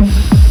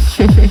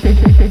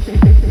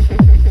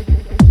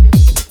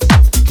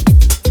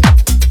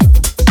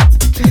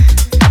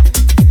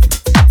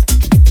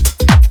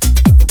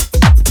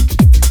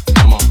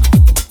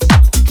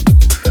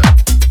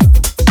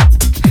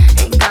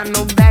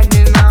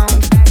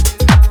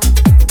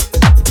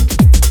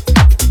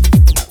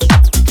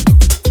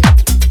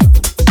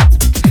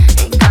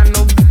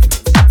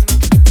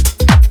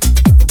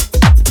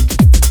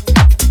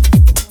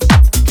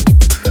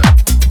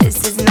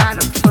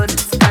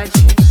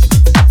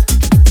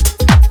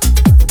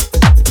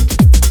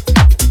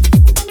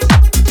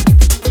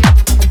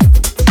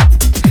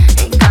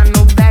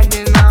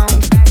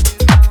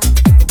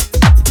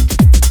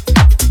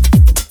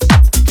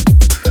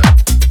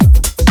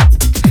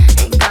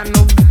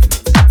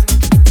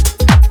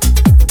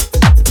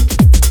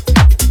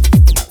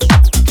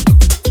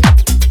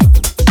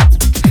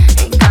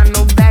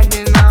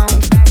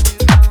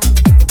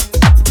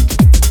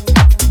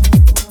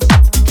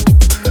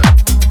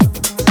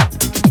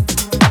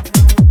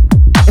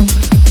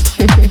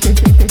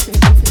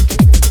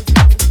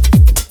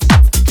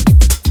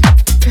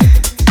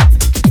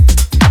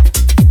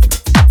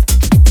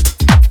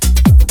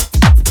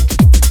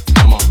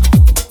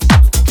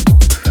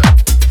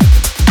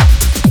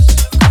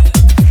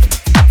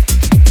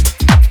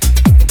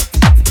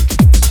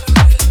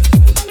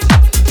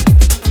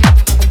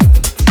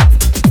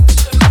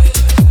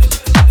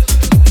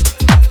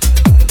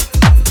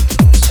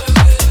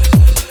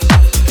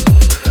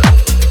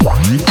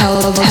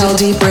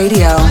 Heldeep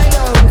Radio.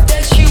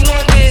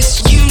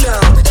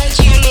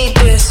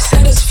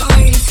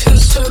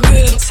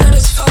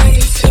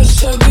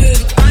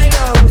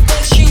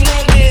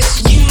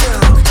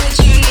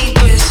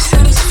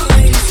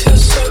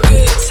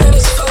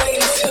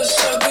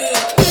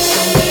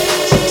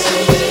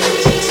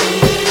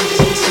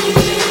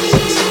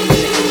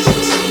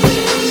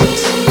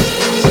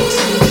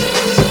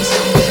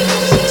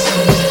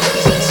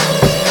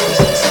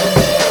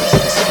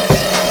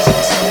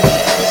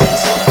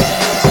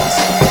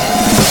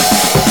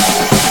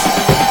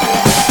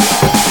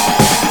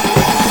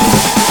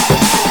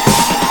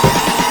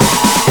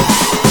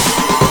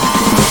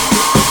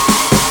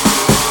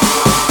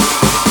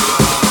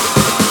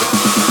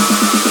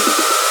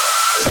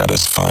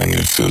 Satisfying,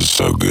 it feels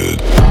so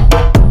good.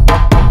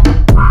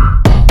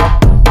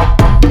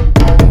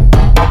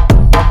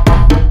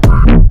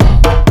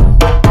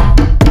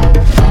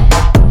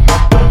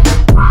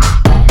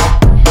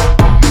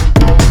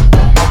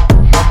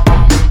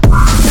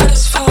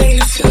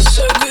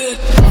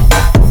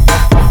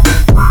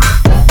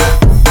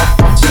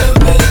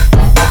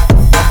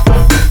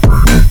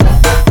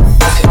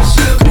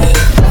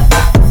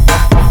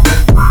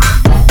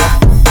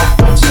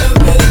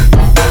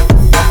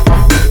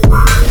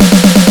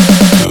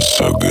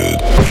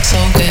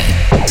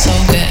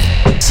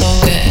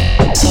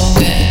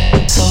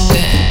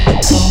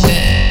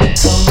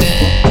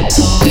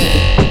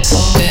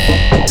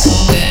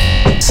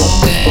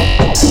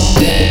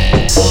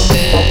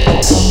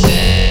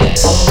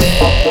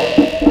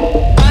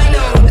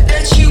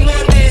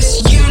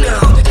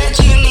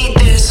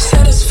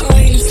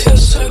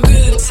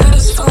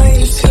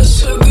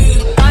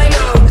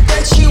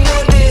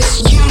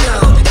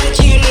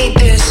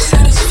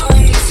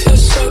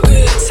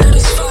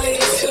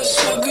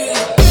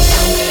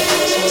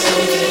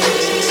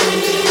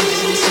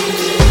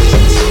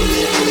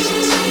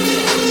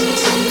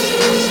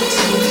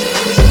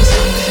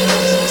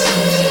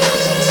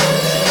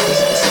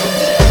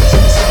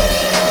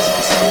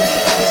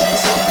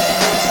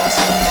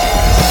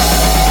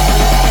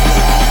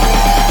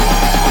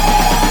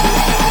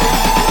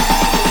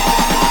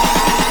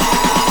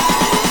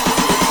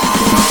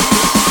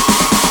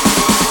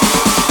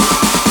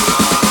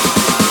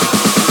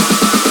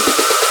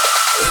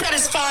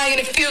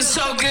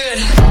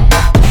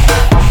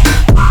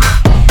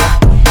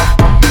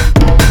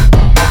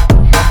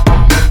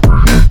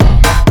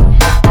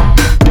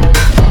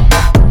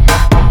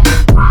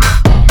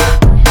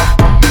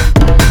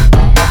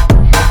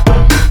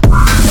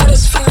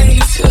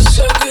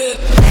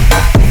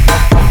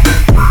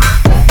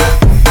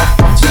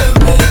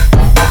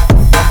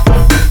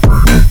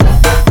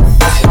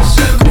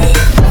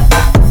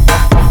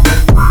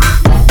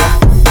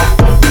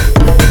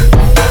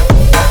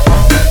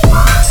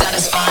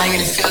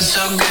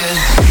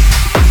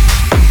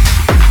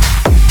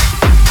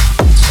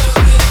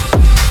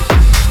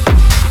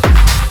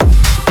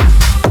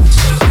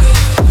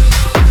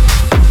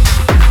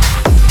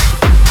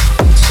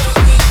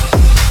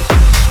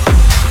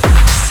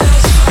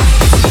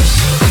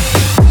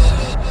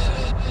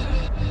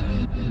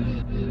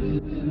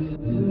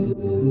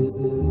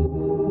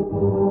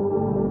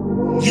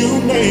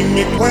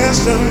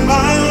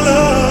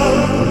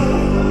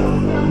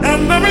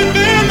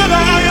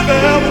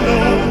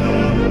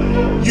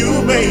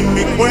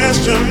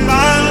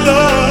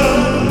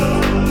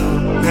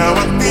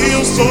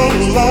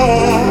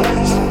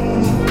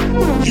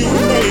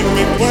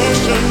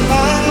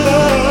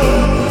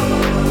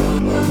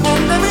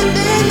 And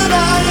everything that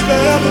I have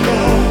ever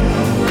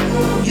known.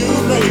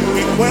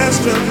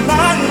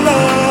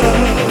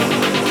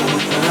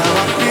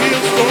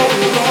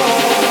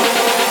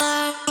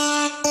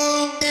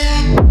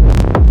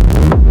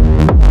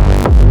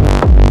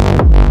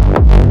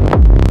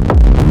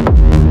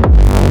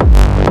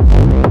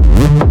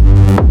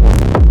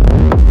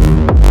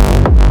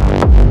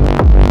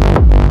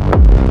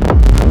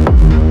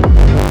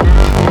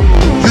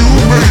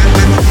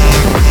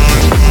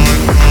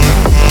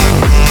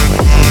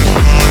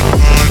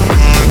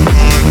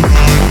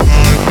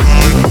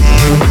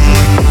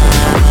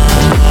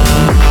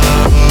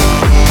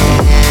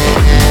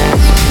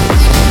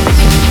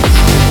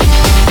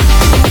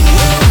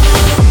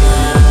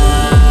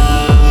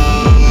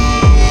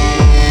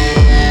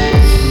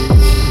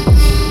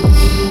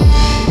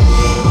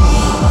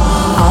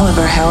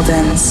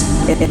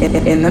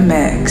 In the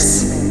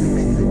mix.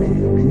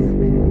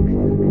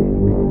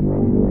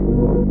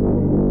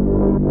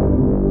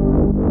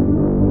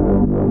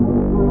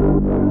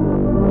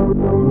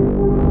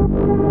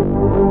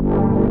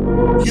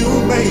 You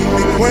made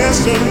me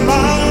question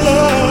my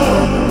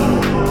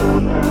love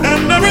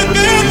and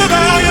everything that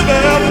I have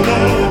ever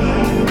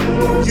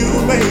known. You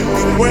made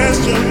me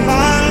question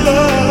my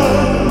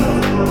love.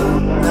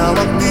 Now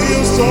I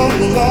feel so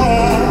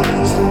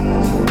lost.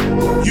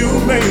 You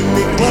made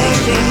me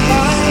question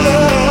my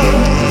love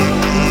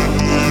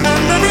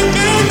and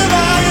everything that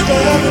I have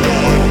ever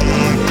known.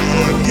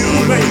 You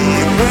made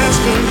me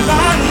question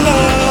my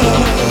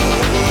love.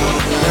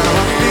 Now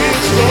I feel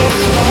so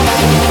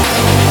lost.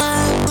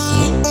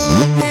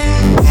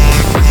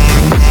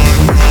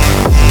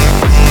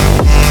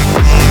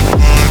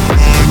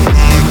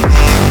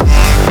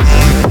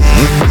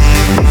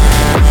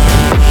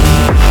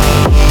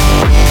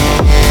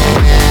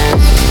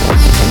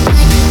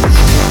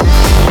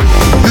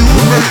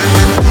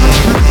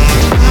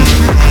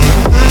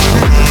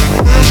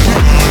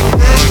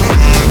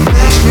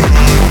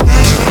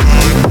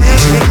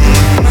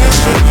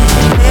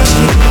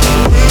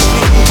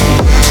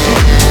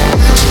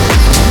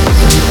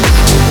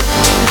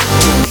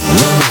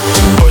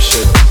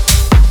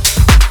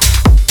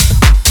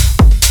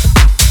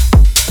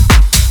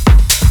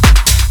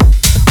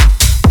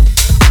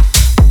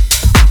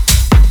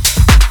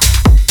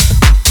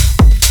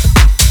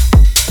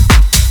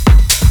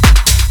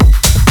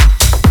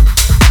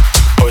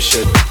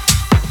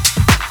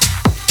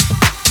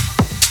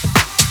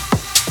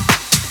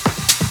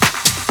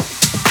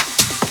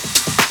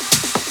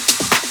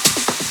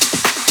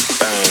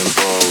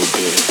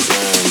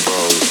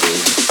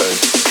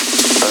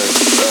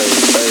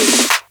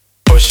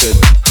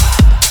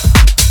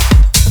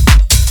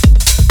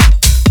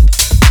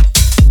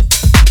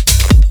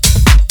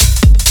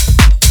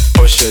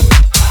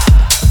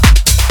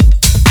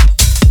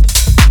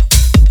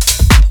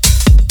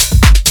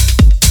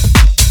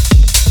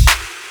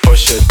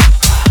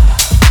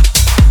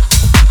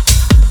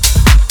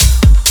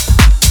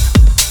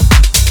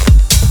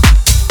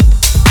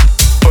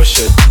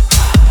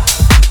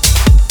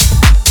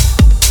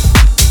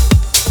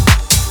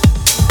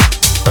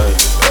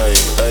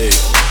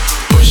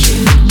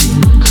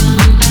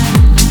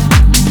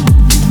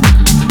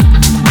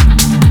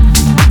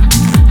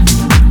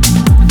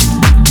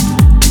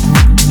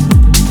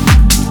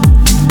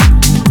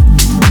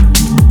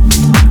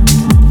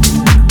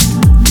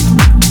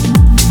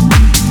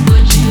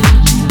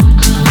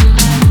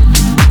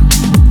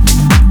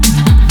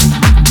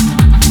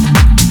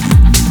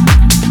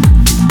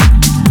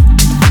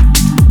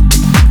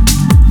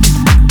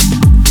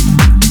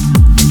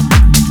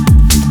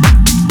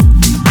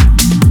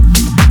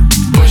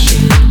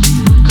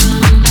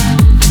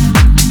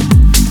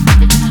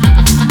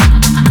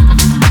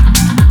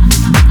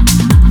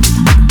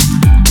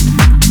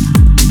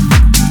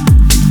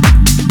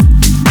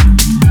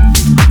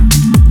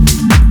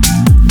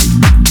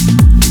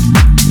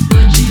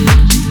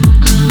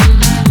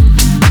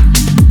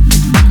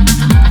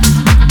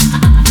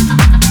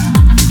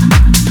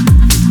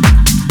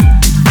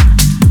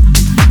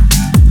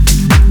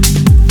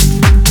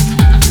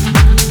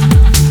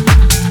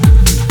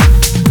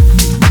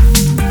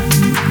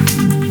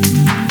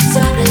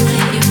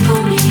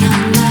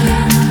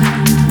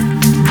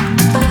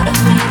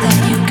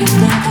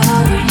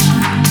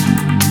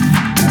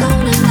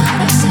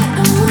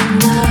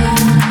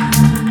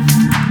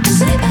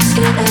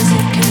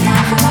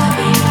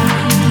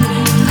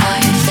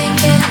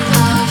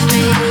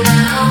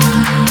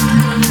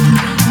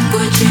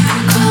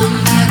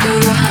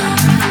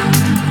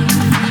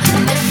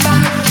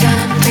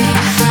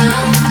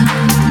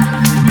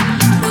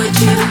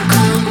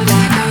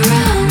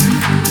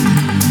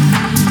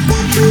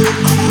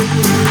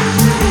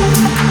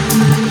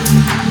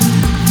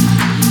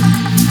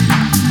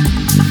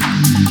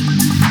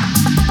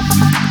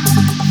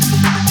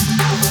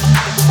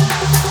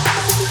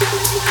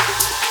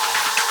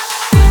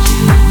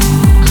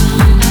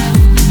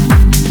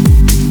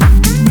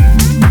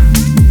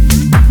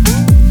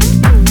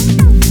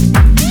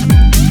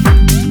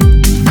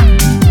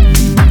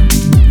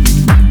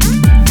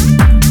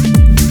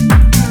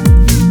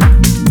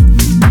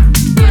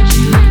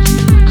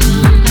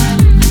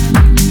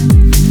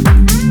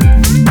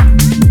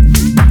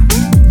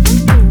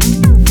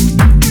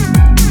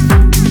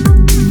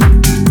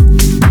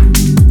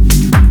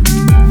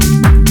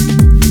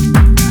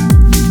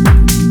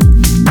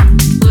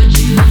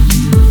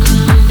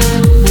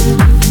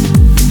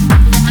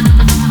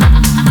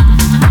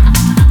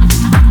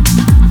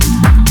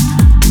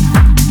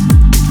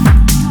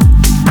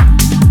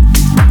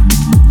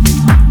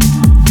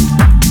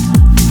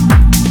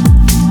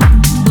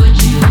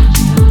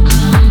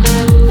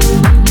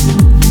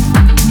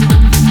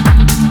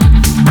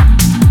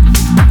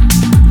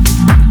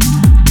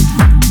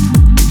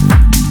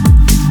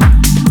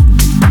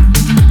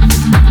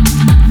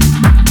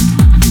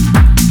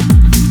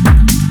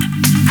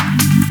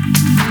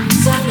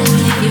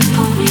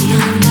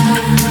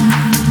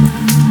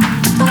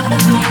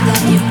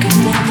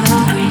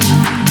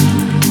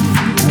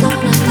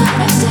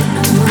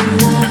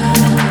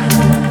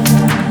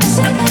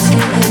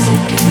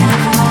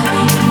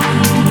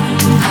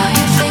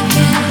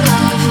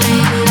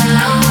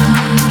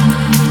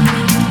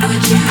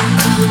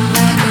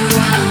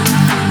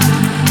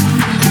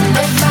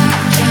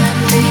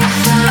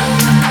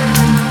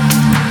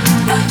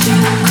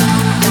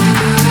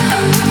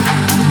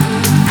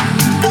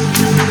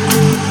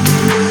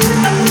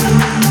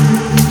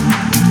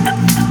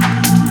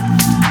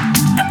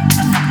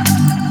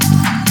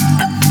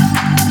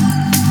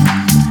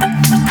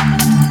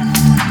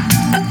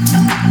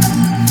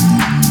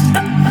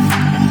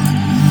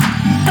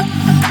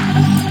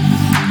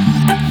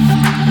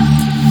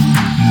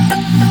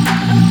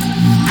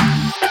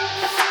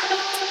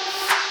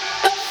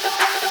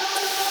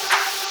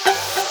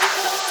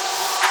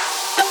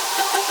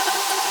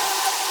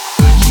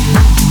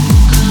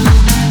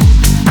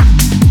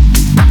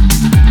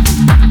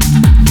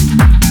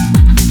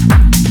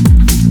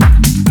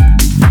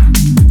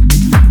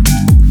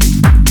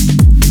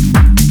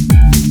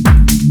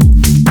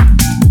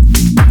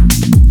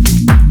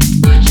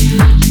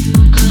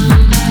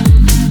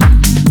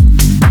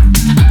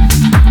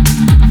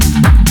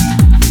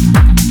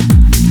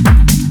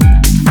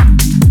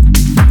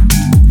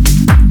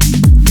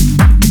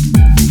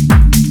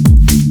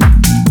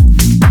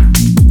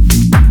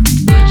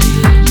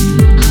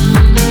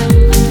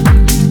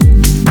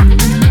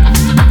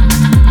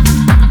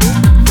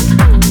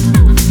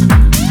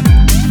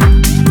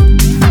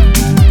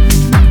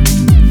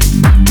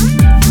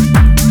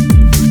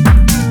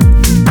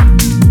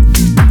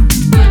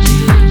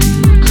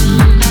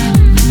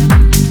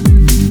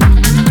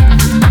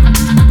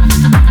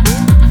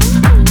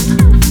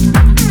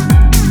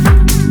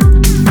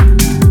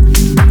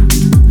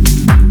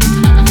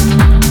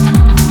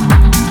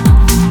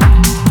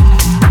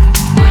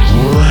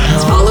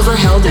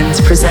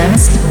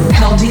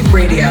 Heldeep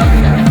Radio.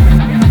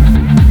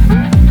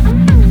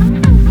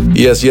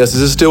 Yes, this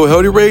is still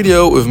Heldeep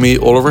Radio with me,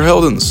 Oliver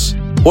Heldens.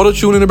 What a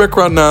tune in the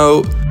background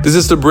now. This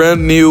is the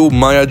brand new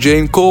Maya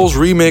Jane Cole's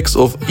remix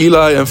of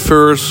Eli and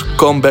Fur's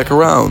Come Back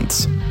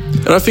Around.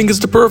 And I think it's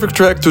the perfect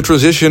track to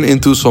transition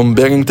into some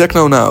banging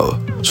techno now.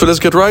 So let's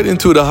get right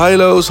into the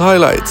high-lows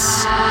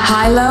highlights.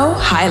 High-low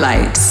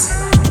highlights.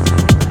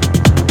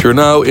 You're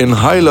now in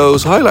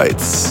high-lows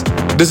highlights.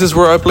 This is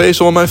where I play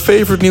some of my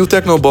favorite new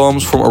techno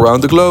bombs from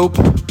around the globe.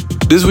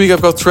 This week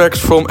I've got tracks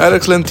from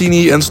Alex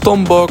Lentini and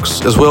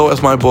Stompbox, as well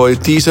as my boy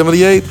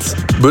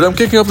T78. But I'm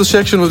kicking off the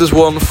section with this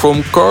one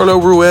from Carlo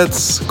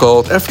Ruette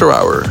called After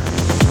Hour.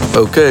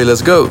 Okay,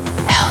 let's go.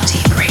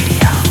 Heldeep Radio.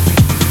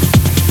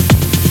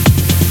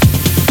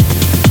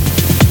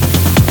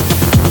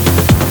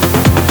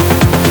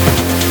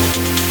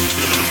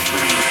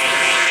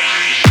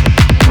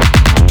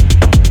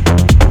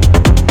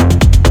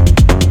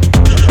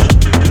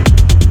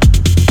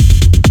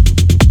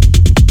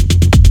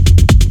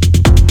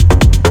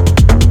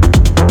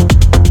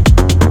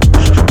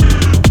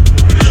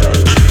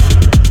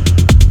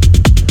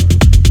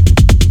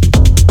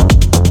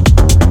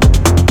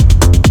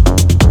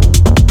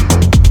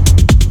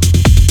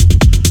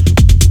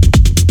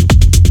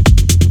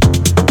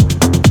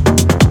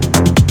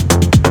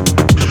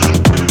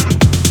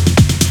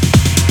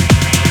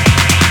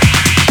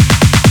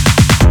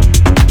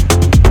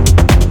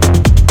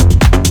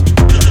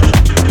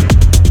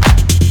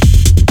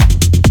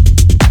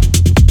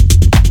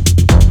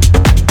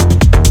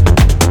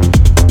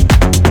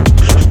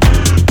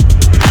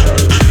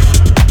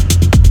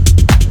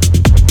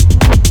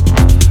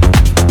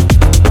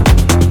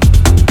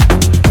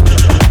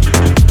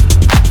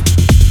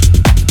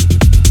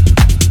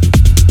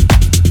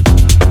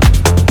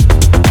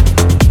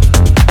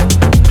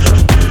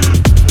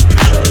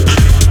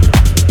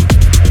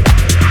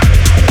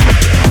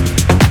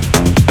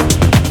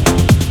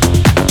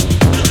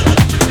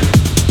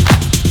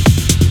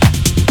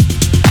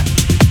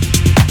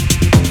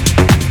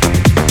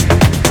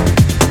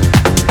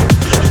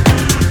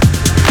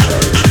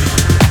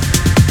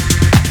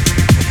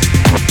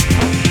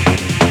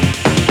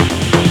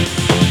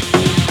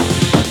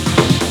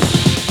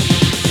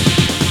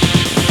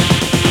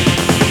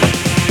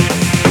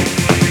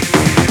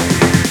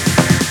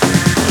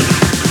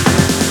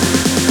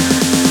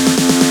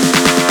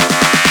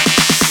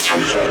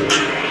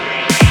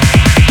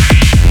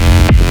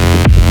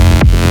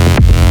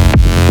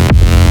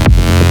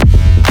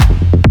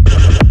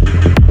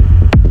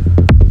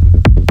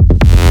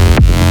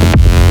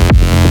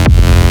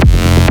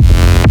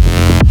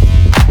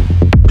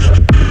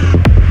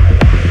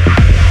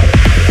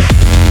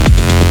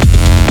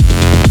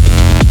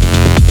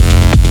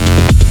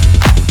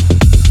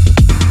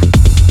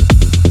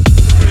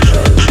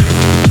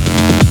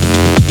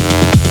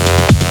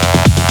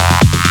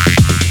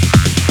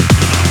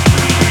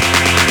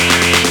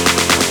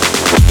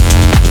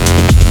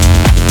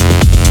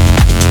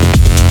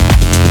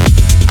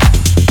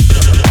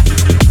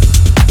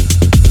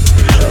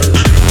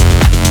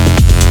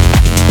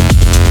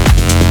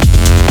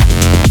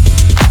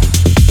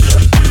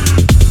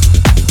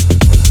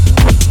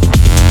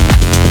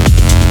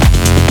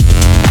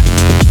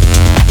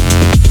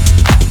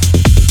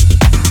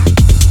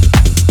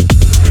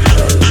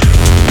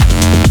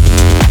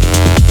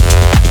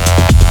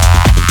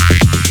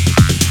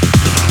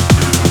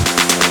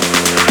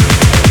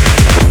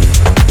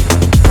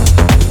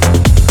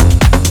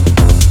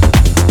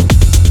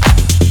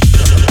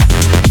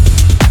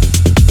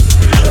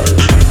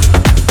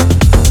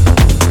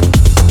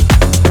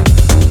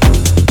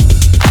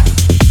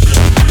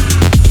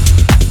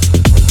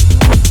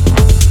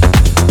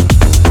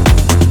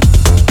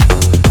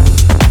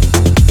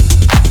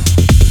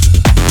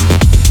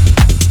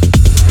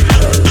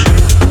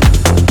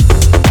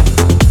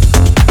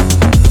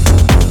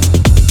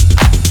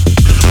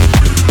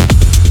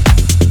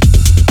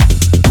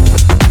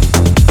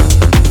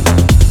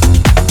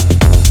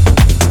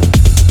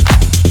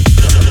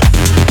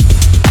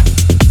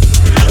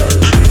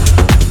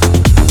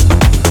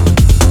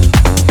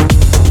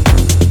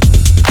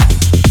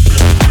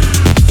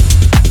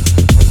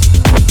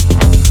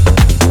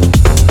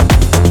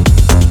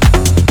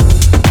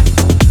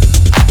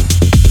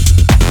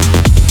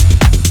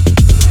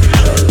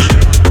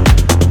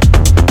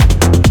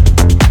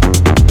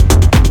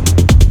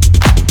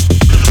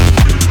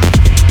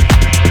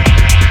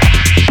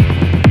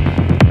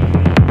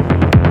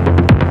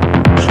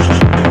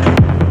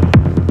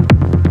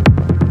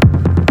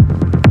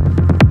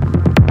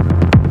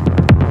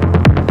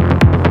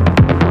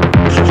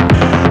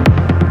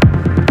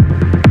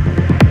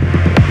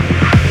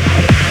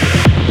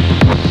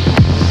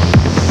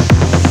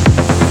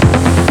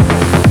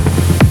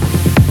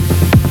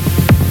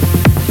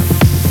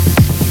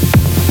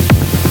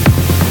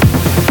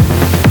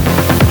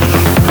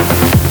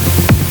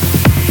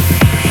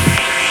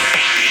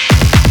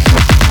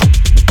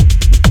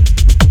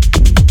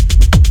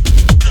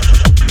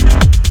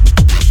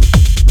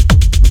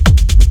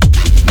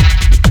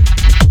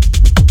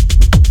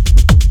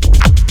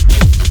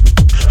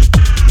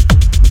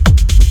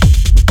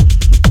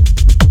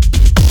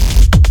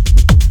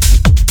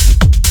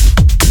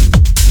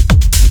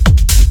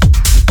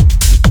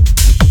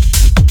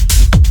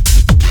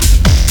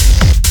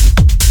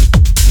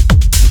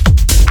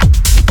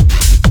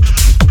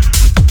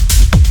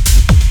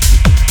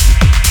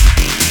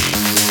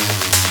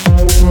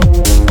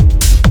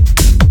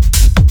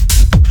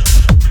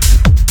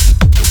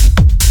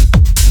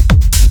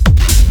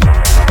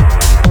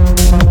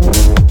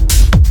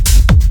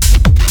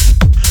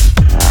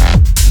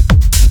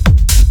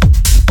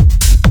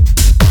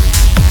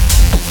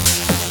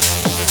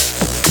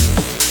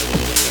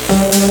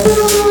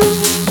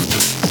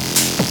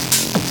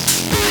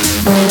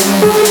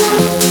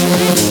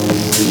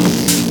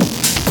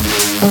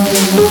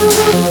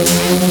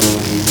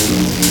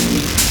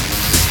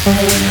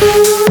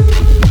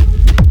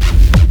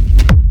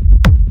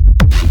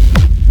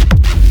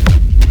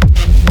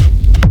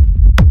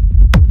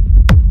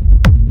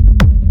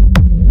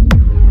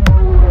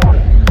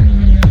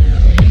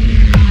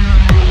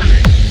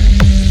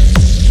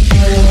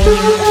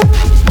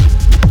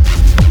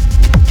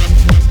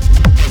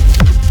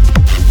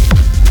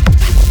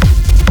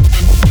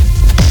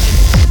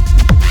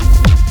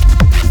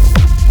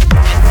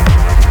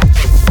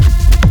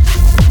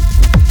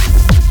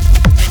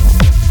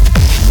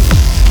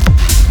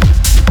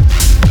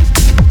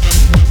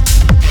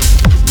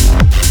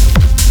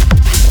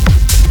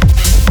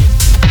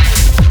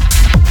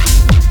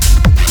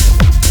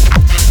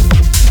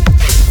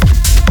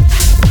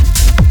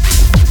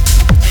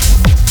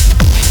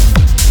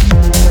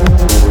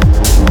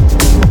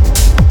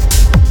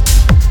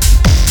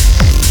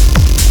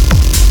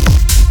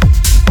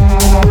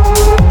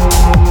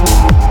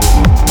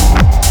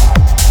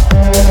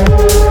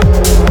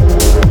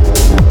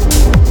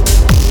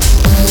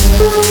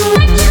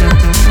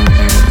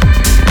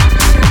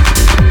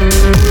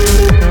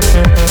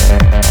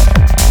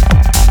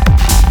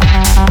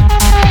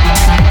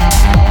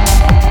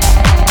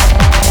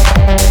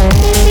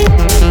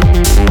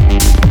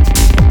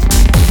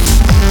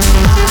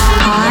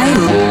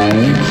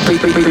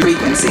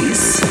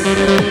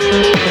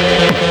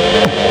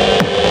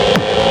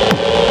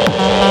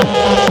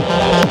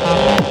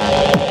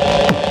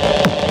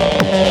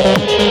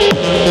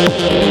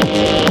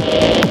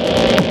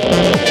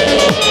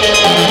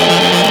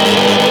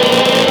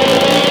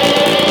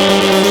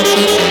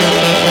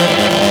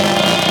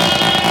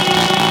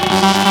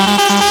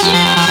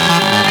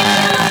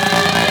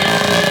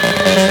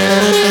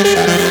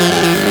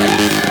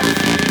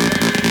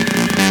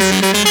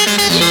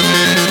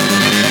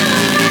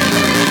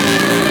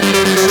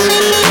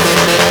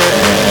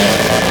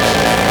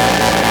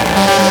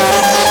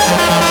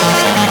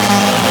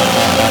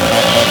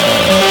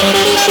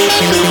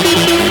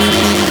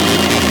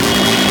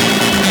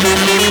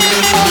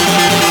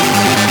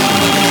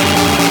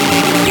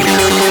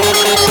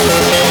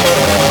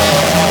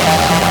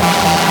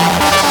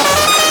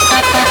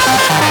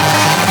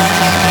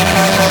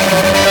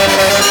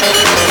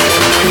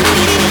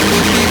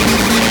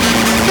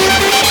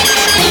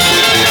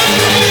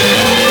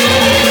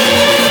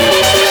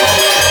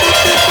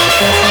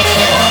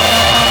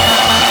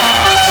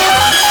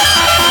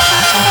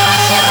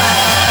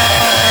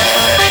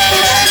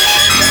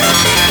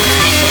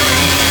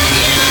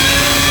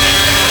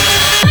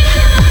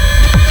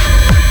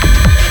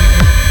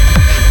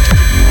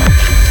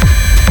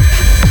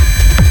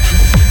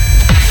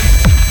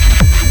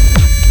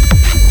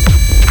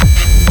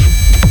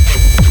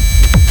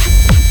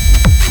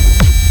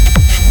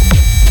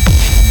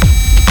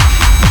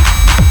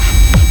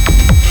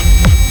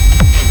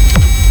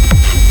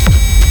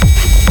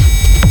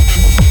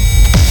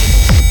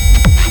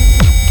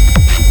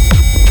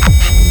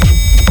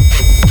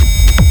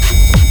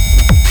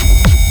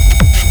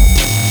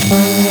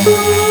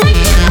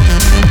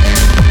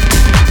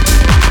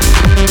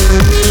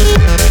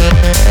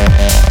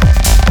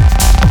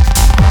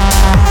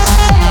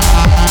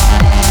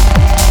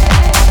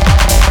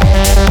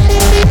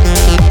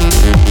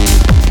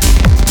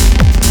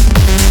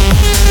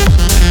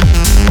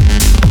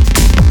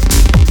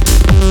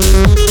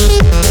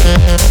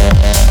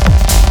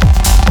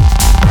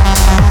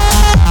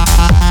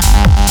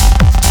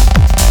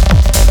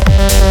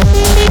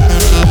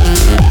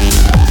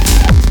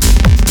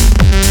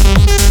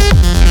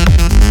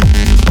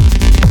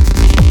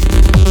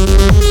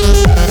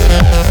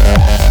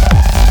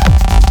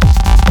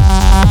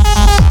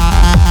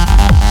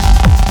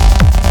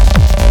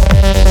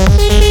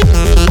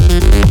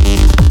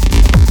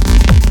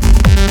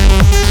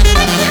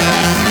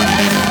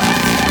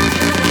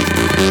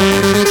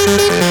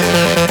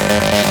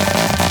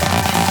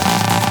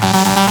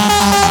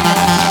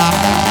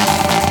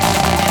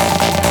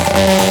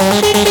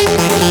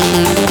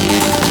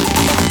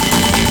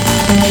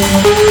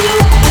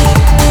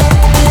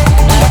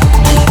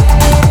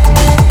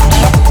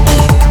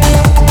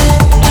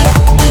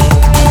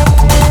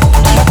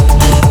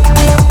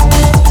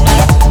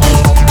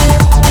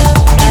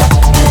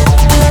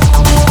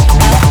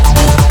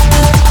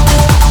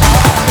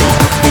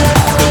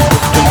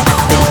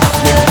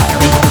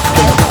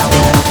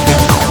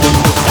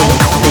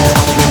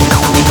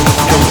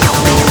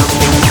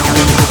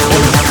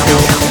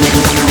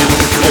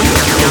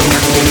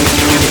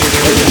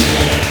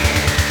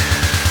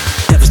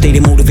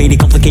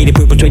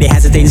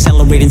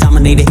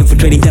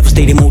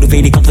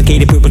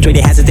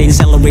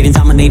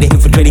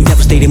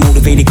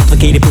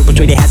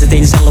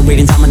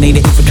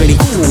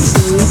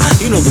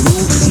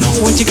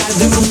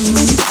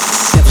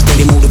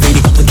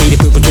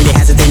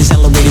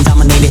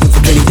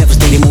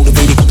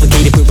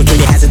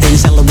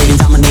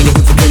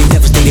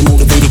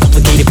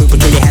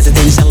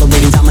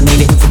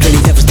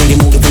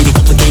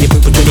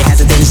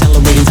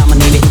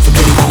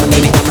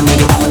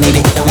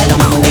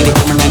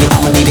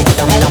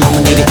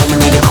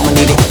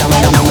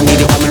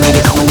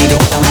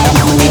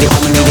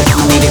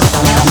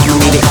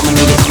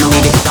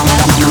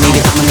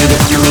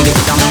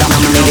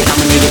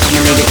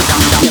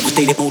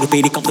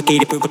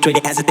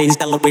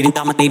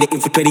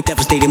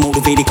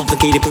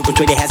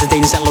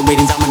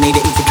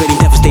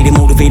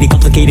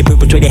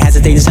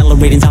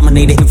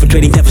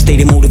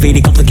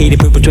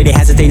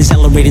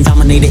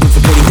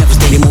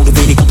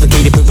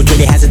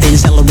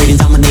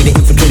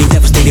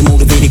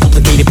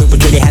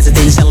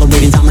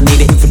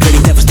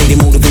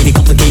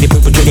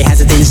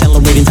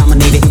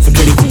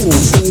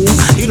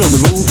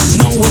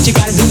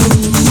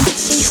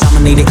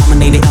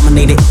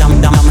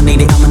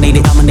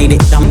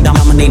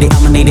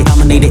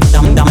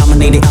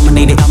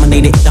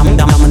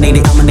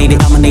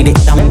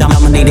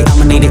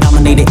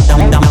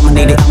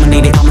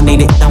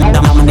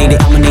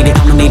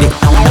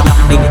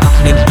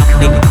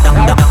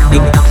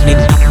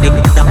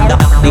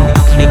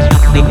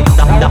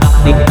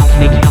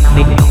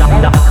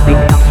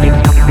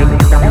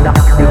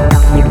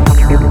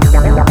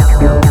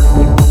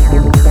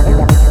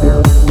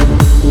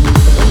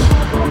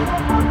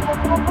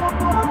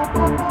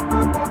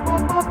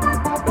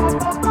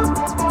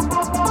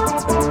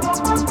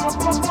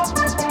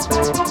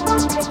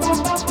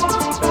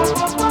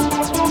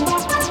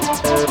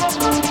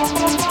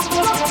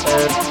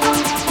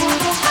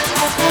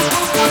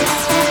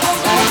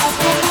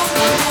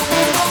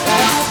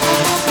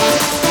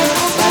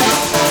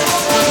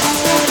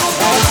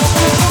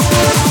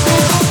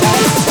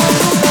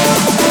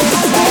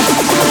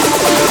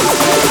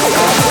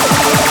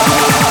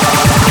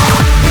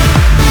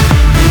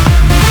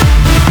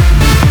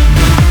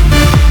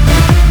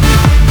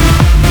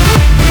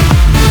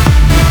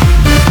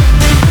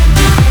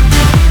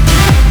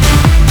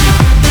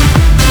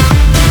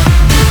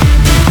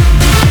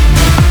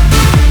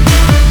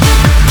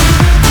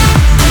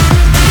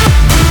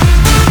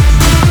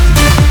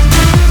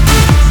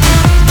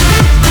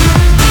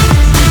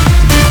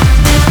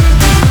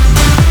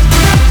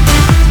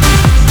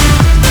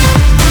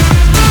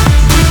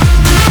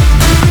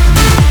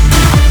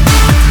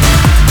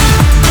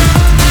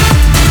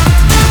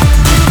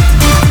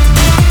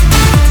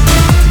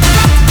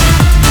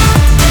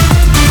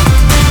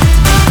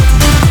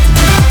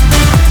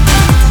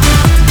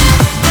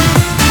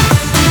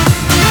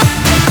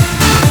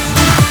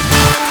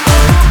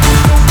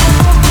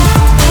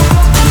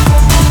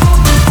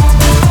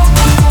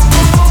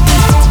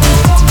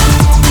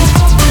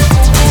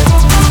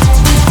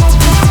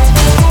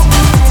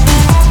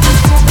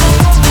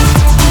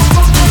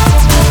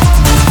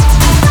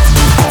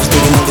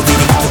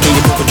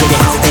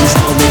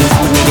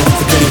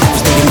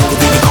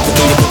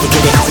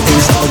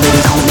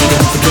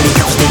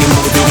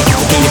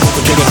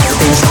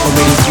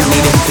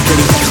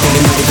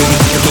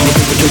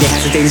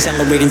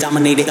 accelerating,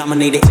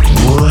 dominated.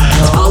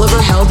 Oliver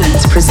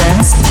Heldens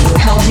presents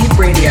Heldeep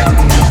Radio.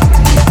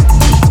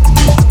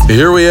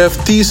 Here we have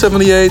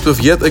T78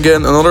 with yet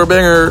again another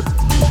banger.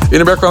 In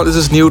the background is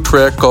his new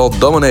track called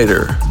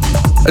Dominator.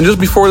 And just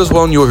before this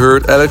one you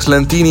heard Alex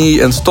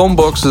Lantini and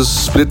Stompbox's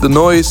Split the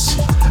Noise,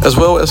 as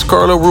well as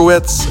Carlo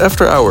Ruette's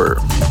After Hour.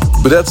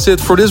 But that's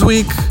it for this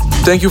week.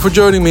 Thank you for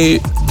joining me.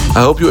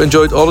 I hope you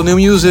enjoyed all the new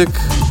music.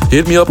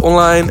 Hit me up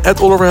online at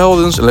Oliver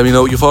Heldens and let me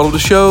know you follow the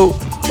show,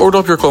 or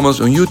drop your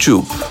comments on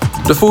YouTube.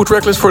 The full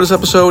tracklist for this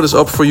episode is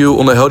up for you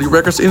on the Heldeep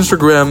Records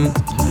Instagram.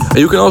 And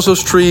you can also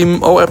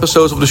stream all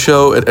episodes of the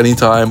show at any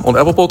time on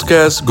Apple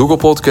Podcasts, Google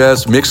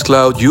Podcasts,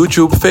 Mixcloud,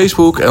 YouTube,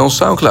 Facebook and on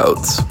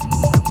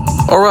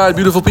SoundCloud. Alright,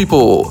 beautiful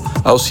people.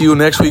 I'll see you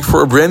next week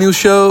for a brand new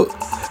show.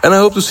 And I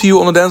hope to see you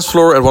on the dance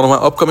floor at one of my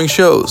upcoming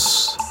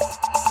shows.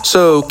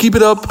 So keep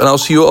it up and I'll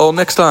see you all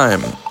next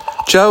time.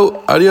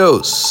 Ciao,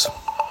 adios.